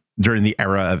like during the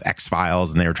era of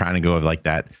X-Files, and they were trying to go with like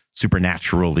that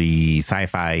supernaturally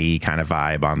sci-fi kind of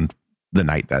vibe on the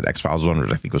night that X-Files was on,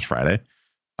 which I think was Friday.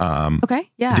 Okay,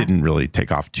 yeah. Didn't really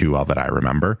take off too well that I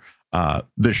remember.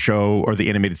 The show or the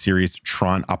animated series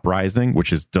Tron Uprising,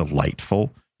 which is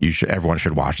delightful. Everyone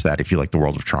should watch that if you like the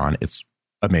world of Tron. It's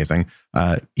amazing.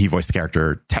 He voiced the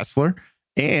character Tesla,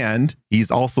 and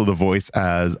he's also the voice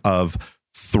of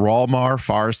Thrallmar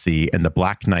Farsi and the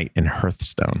Black Knight in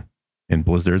Hearthstone, in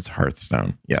Blizzard's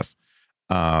Hearthstone. Yes.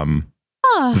 The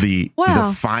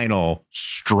final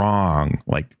strong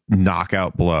like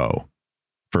knockout blow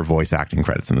for voice acting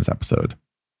credits in this episode.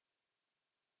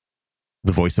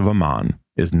 The voice of Amon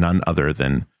is none other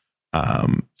than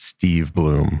Steve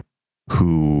Bloom,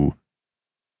 who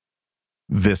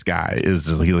this guy is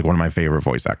just he's like one of my favorite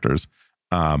voice actors.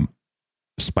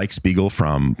 Spike Spiegel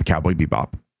from Cowboy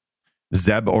Bebop,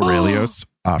 Zeb Orrelios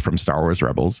from Star Wars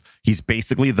Rebels. He's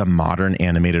basically the modern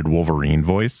animated Wolverine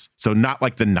voice. So not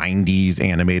like the 90s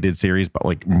animated series, but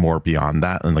like more beyond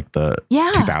that and like the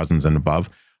 2000s and above.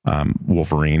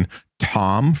 Wolverine.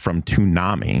 Tom from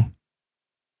Toonami.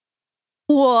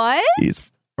 What?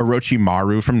 He's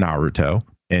Orochimaru from Naruto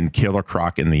and Killer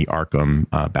Croc in the Arkham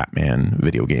Batman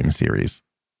video game series.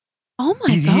 Oh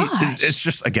my gosh. It's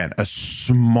just, again, a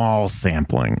small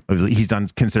sampling. He's done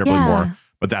considerably more,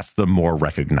 but that's the more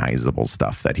recognizable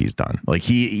stuff that he's done. Like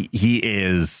he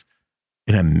is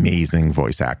an amazing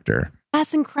voice actor.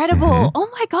 That's incredible. Oh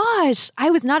my gosh. I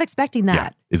was not expecting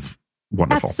that. Yeah, it's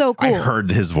wonderful. That's so cool. I heard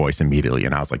his voice immediately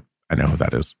and I was like, I know who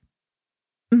that is.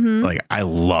 Like, I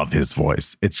love his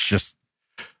voice. It's just,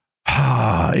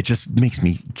 it just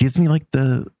gives me like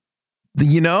the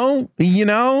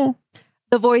the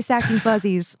voice acting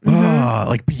fuzzies.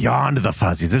 Like beyond the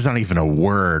fuzzies. There's not even a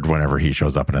word whenever he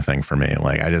shows up in a thing for me.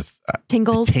 Like I just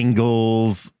tingles,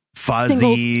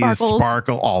 fuzzies,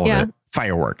 sparkle, all of it.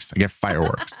 Fireworks. I get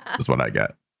fireworks is what I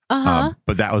get.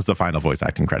 But that was the final voice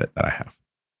acting credit that I have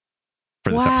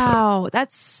for this episode. Wow,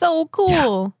 that's so cool.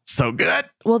 Yeah, so good.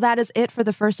 Well, that is it for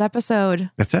the first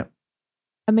episode. That's it.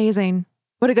 Amazing.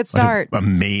 What a good start.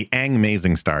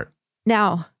 Amazing start.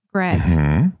 Now, Greg,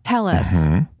 tell us,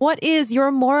 what is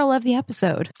your moral of the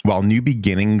episode? While new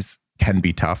beginnings can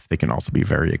be tough, they can also be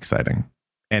very exciting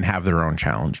and have their own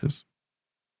challenges.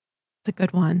 It's a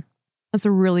good one. That's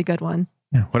a really good one.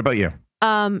 Yeah. What about you?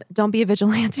 Don't be a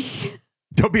vigilante.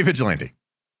 Don't be a vigilante.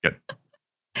 Good.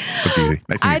 That's easy.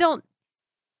 Nice and easy.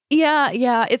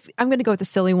 Yeah. I'm going to go with the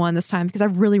silly one this time because I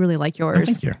really, really like yours. Oh,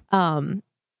 thank you.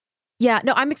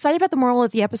 I'm excited about the moral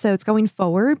of the episodes going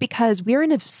forward because we're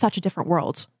in such a different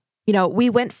world. We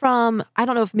went from, I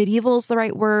don't know if medieval is the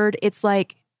right word. It's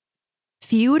like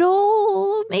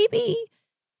feudal, maybe.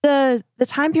 The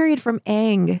time period from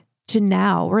Aang to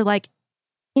now, we're like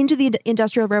into the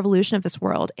industrial revolution of this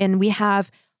world. And we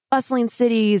have bustling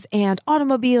cities and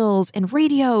automobiles and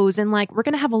radios. And like, we're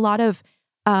going to have a lot of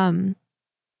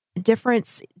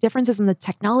differences in the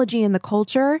technology and the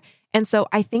culture. And so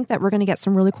I think that we're going to get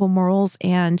some really cool morals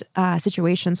and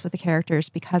situations with the characters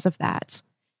because of that.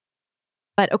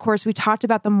 But of course, we talked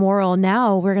about the moral.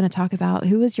 Now we're going to talk about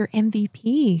who is your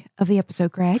MVP of the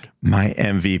episode, Greg? My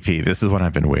MVP. This is what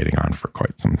I've been waiting on for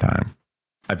quite some time.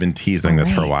 I've been teasing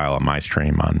this for a while on my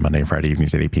stream on Monday and Friday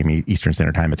evenings at 8 p.m. Eastern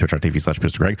Standard Time at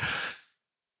twitch.tv/ProfessorGreg.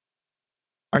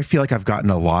 I feel like I've gotten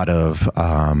a lot of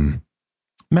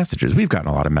messages. We've gotten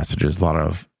a lot of messages, a lot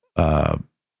of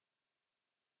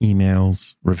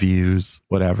emails, reviews,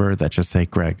 whatever, that just say,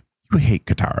 Greg, you hate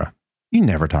Katara. You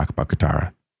never talk about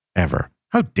Katara, ever.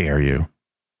 How dare you?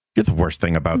 You're the worst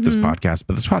thing about this podcast,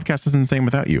 but this podcast isn't the same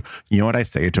without you. You know what I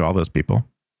say to all those people?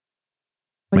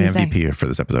 My MVP for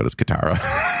this episode is Katara.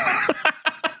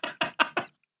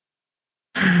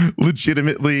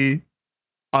 Legitimately,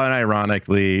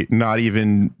 unironically, not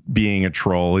even being a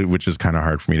troll, which is kind of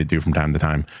hard for me to do from time to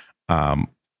time.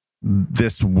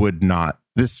 This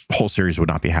whole series would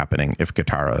not be happening if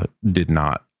Katara did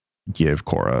not give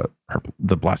Korra her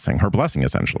blessing,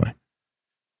 essentially.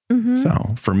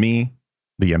 So for me,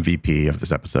 the MVP of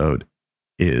this episode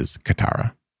is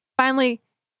Katara. Finally,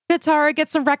 Katara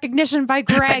gets some recognition by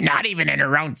Greg. But not even in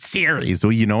her own series.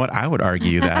 Well, you know what? I would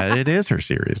argue that it is her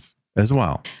series as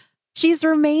well. She's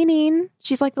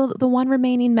like the one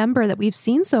remaining member that we've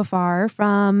seen so far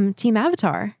from Team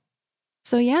Avatar.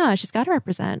 So yeah, she's got to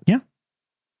represent.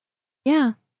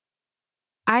 Yeah.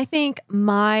 I think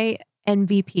my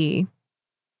MVP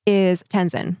is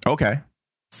Tenzin. Okay.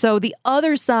 So the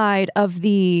other side of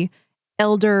the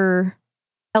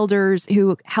elders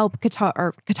who help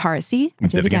Katara, see? I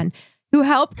did it again. Who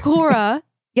help Korra,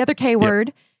 the other K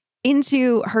word,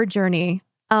 into her journey.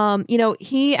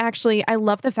 He actually, I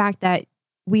love the fact that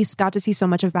we got to see so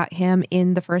much about him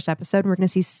in the first episode. And we're going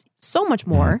to see so much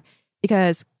more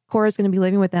because Korra's going to be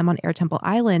living with them on Air Temple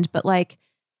Island. But like,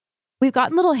 we've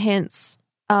gotten little hints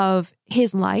of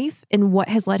his life and what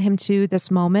has led him to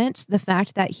this moment. The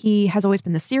fact that he has always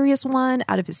been the serious one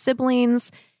out of his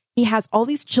siblings. He has all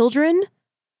these children,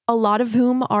 a lot of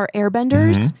whom are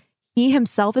airbenders. He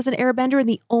himself is an airbender and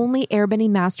the only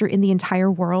airbending master in the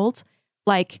entire world.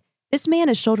 Like, this man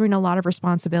is shouldering a lot of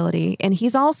responsibility. And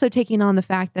he's also taking on the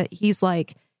fact that he's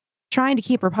like trying to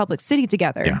keep Republic City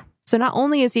together. Yeah. So not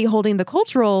only is he holding the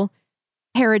cultural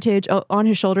heritage on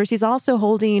his shoulders, he's also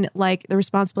holding like the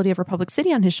responsibility of Republic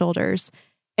City on his shoulders.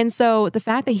 And so the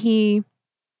fact that he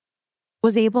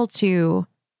was able to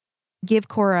give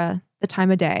Korra the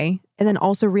time of day and then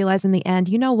also realize in the end,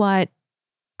 you know what?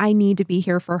 I need to be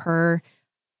here for her.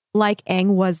 Like Aang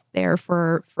was there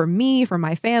for me, for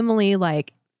my family.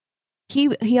 Like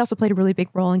he also played a really big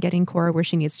role in getting Korra where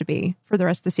she needs to be for the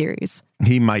rest of the series.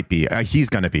 He might be. He's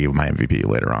going to be my MVP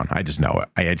later on. I just know it.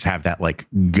 I just have that like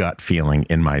gut feeling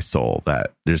in my soul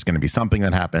that there's going to be something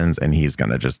that happens and he's going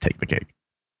to just take the cake.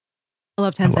 I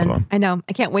love Tenzin. I know.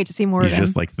 I can't wait to see more of him. He's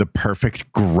just like the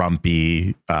perfect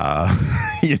grumpy,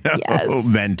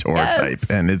 mentor type.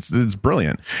 And it's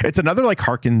brilliant. It's another like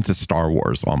harken to Star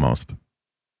Wars almost,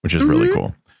 which is really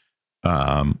cool.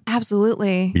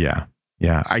 Absolutely. Yeah.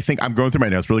 Yeah, I think I'm going through my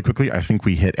notes really quickly. I think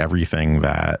we hit everything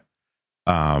that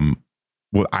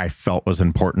what I felt was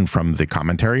important from the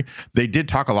commentary. They did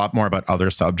talk a lot more about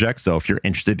other subjects. So if you're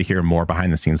interested to hear more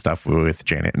behind the scenes stuff with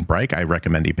Janet and Bryke, I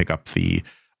recommend you pick up the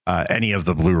any of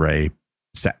the Blu-ray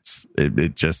sets.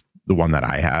 It just the one that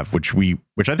I have, which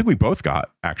I think we both got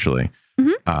actually,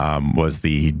 was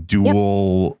the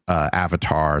dual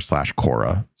Avatar /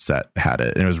 Korra set. Had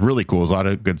it, and it was really cool. There's a lot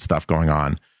of good stuff going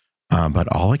on.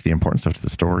 But all like the important stuff to the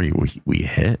story we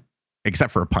hit,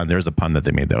 except for a pun. There's a pun that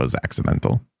they made that was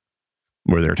accidental,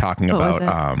 where they're talking about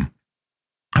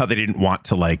how they didn't want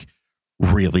to like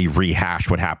really rehash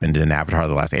what happened in Avatar: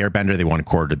 The Last Airbender. They wanted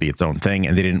Korra to be its own thing,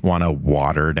 and they didn't want to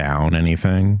water down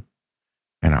anything.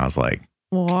 And I was like,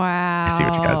 "Wow, I see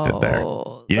what you guys did there.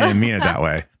 You didn't mean it that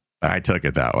way, but I took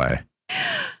it that way."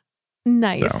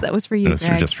 Nice. So, that was for you,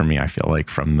 Greg. Just for me. I feel like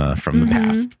from the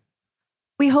past.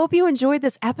 We hope you enjoyed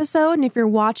this episode. And if you're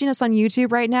watching us on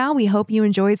YouTube right now, we hope you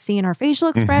enjoyed seeing our facial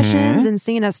expressions and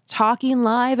seeing us talking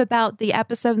live about the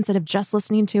episode instead of just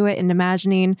listening to it and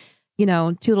imagining,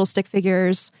 two little stick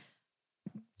figures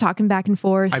talking back and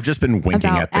forth. I've just been winking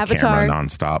at the Avatar camera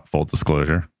nonstop, full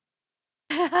disclosure.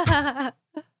 I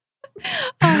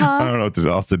don't know what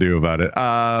else to do about it.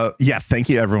 Yes, thank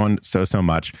you everyone so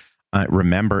much.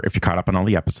 Remember, if you caught up on all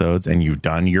the episodes and you've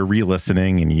done your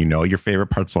re-listening and you know your favorite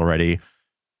parts already,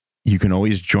 you can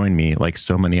always join me, like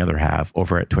so many other have,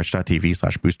 over at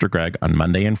twitch.tv/BoosterGreg on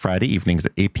Monday and Friday evenings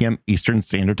at 8 p.m. Eastern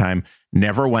Standard Time,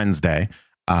 never Wednesday.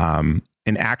 And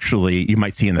actually, you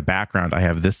might see in the background, I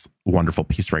have this wonderful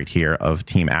piece right here of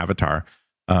Team Avatar.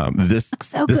 This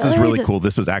is really cool.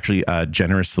 This was actually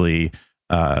generously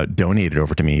donated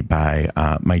over to me by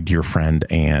my dear friend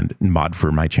and mod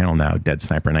for my channel now, Dead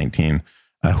Sniper 19,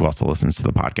 who also listens to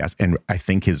the podcast. And I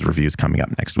think his review is coming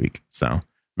up next week. So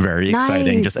very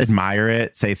exciting. Just admire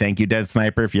it. Say thank you, Dead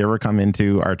Sniper. If you ever come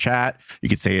into our chat, you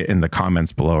could say it in the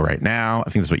comments below right now. I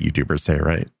think that's what YouTubers say,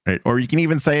 right? Or you can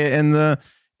even say it in the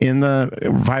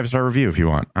 5-star review if you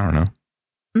want. I don't know.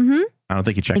 I don't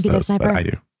think he checks those, but I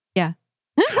do. Yeah.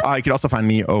 You can also find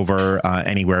me over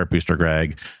anywhere at Booster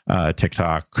Greg,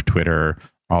 TikTok, Twitter,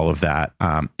 all of that.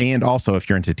 And also, if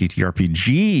you're into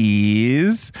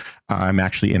TTRPGs, I'm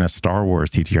actually in a Star Wars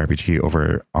TTRPG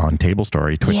over on Table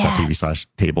Story,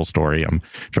 twitch.tv/Table Story. I'm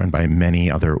joined by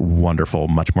many other wonderful,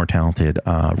 much more talented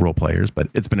role players, but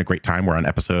it's been a great time. We're on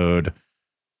episode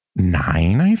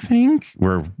 9, I think.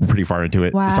 We're pretty far into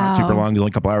it. Wow. It's not super long, only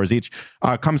a couple hours each.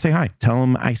 Come say hi. Tell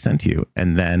them I sent you,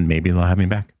 and then maybe they'll have me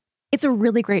back. It's a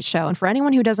really great show. And for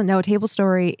anyone who doesn't know, Table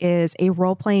Story is a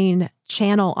role-playing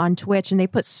channel on Twitch, and they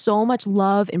put so much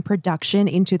love and production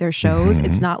into their shows.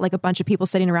 It's not like a bunch of people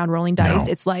sitting around rolling dice.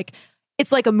 No. It's like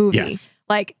a movie. Yes.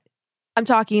 Like, I'm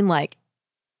talking like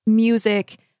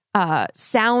music,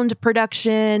 sound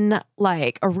production,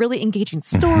 like a really engaging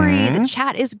story. The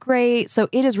chat is great. So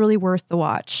it is really worth the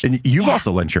watch. And you've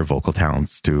also lent your vocal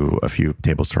talents to a few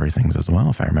Table Story things as well,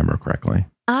 if I remember correctly.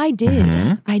 I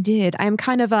did. I did. I'm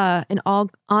kind of an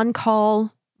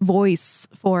on-call voice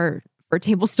for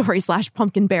Table Story /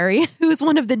 Pumpkinberry, who's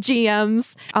one of the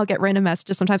GMs. I'll get random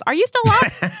messages sometimes. Are you still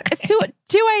up? It's 2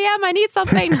 a.m. I need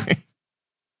something.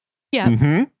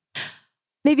 Yeah.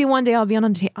 Maybe one day I'll be on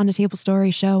a Table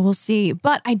Story show. We'll see.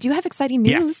 But I do have exciting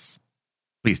news. Yes.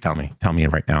 Please tell me. Tell me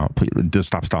right now. Please just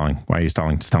stop stalling. Why are you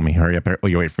stalling? Just tell me. Hurry up. Oh,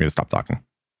 you wait for me to stop talking.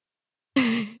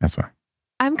 That's why.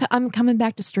 I'm coming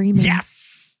back to streaming.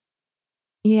 Yes.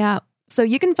 Yeah. So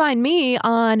you can find me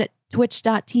on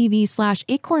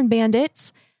twitch.tv/Acorn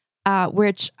Bandit,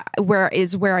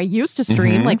 where I used to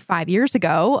stream like 5 years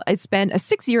ago. It's been a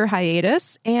 6-year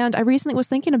hiatus, and I recently was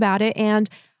thinking about it, and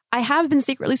I have been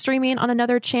secretly streaming on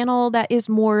another channel that is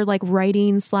more like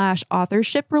writing /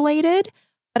 authorship related,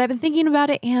 but I've been thinking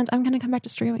about it, and I'm going to come back to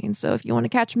streaming. So if you want to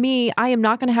catch me, I am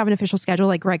not going to have an official schedule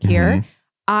like Greg here.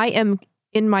 I am,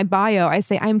 in my bio, I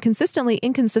say I am consistently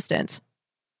inconsistent.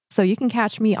 So you can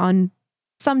catch me on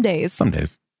some days.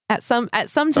 At some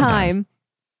time,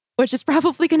 which is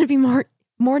probably going to be more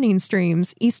morning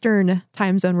streams, Eastern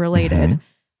time zone related.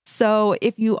 So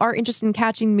if you are interested in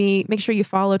catching me, make sure you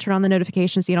follow, turn on the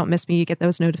notifications so you don't miss me. You get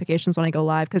those notifications when I go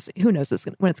live, because who knows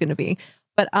when it's going to be.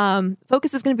 But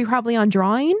focus is going to be probably on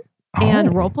drawing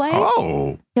and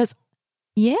roleplay.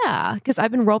 Because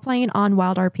I've been roleplaying on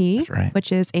Wild RP,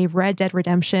 which is a Red Dead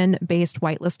Redemption based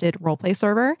whitelisted roleplay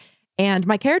server. And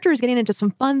my character is getting into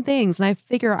some fun things, and I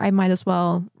figure I might as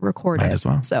well record it.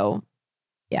 So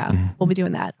yeah, we'll be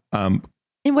doing that.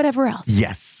 And whatever else.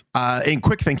 Yes. And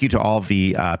quick thank you to all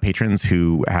the patrons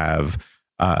who have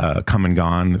come and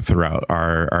gone throughout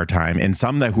our time, and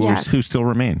some who still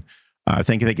remain.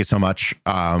 Thank you so much.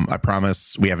 I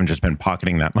promise we haven't just been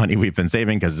pocketing that money we've been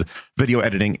saving, because video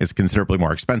editing is considerably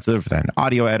more expensive than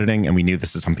audio editing, and we knew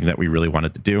this is something that we really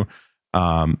wanted to do.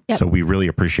 So we really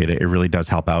appreciate it. It really does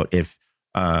help out. If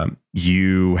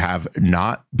you have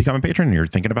not become a patron and you're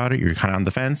thinking about it, you're kind of on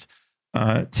the fence,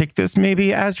 take this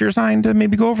maybe as your sign to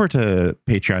maybe go over to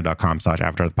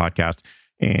patreon.com/afterthepodcast.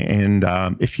 And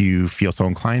if you feel so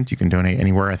inclined, you can donate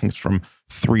anywhere. I think it's from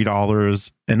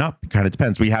 $3 and up. It kind of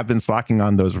depends. We have been slacking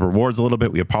on those rewards a little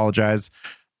bit. We apologize.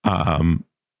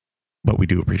 But we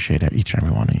do appreciate it, each and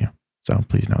every one of you. So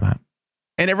please know that.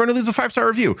 And everyone who leaves a 5-star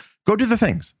review, go do the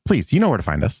things. Please, you know where to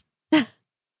find us. We've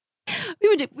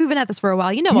been at this for a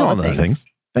while. You know all the things.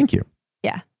 Thank you.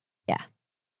 Yeah.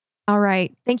 All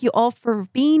right. Thank you all for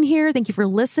being here. Thank you for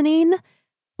listening.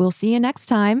 We'll see you next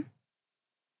time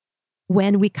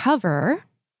when we cover...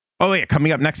 Oh, yeah.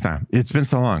 Coming up next time. It's been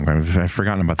so long. I've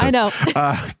forgotten about this. I know.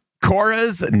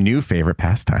 Cora's new favorite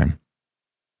pastime.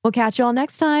 We'll catch you all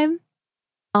next time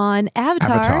on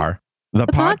Avatar. The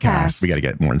podcast. We got to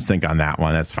get more in sync on that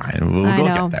one. That's fine. We'll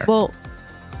get there. We'll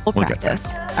practice.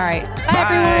 All right.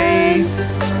 Bye, everyone.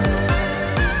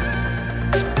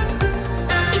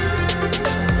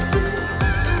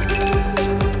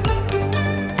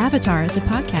 Avatar, the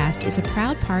podcast, is a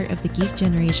proud part of the Geek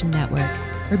Generation Network.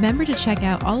 Remember to check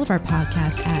out all of our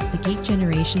podcasts at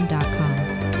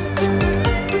thegeekgeneration.com.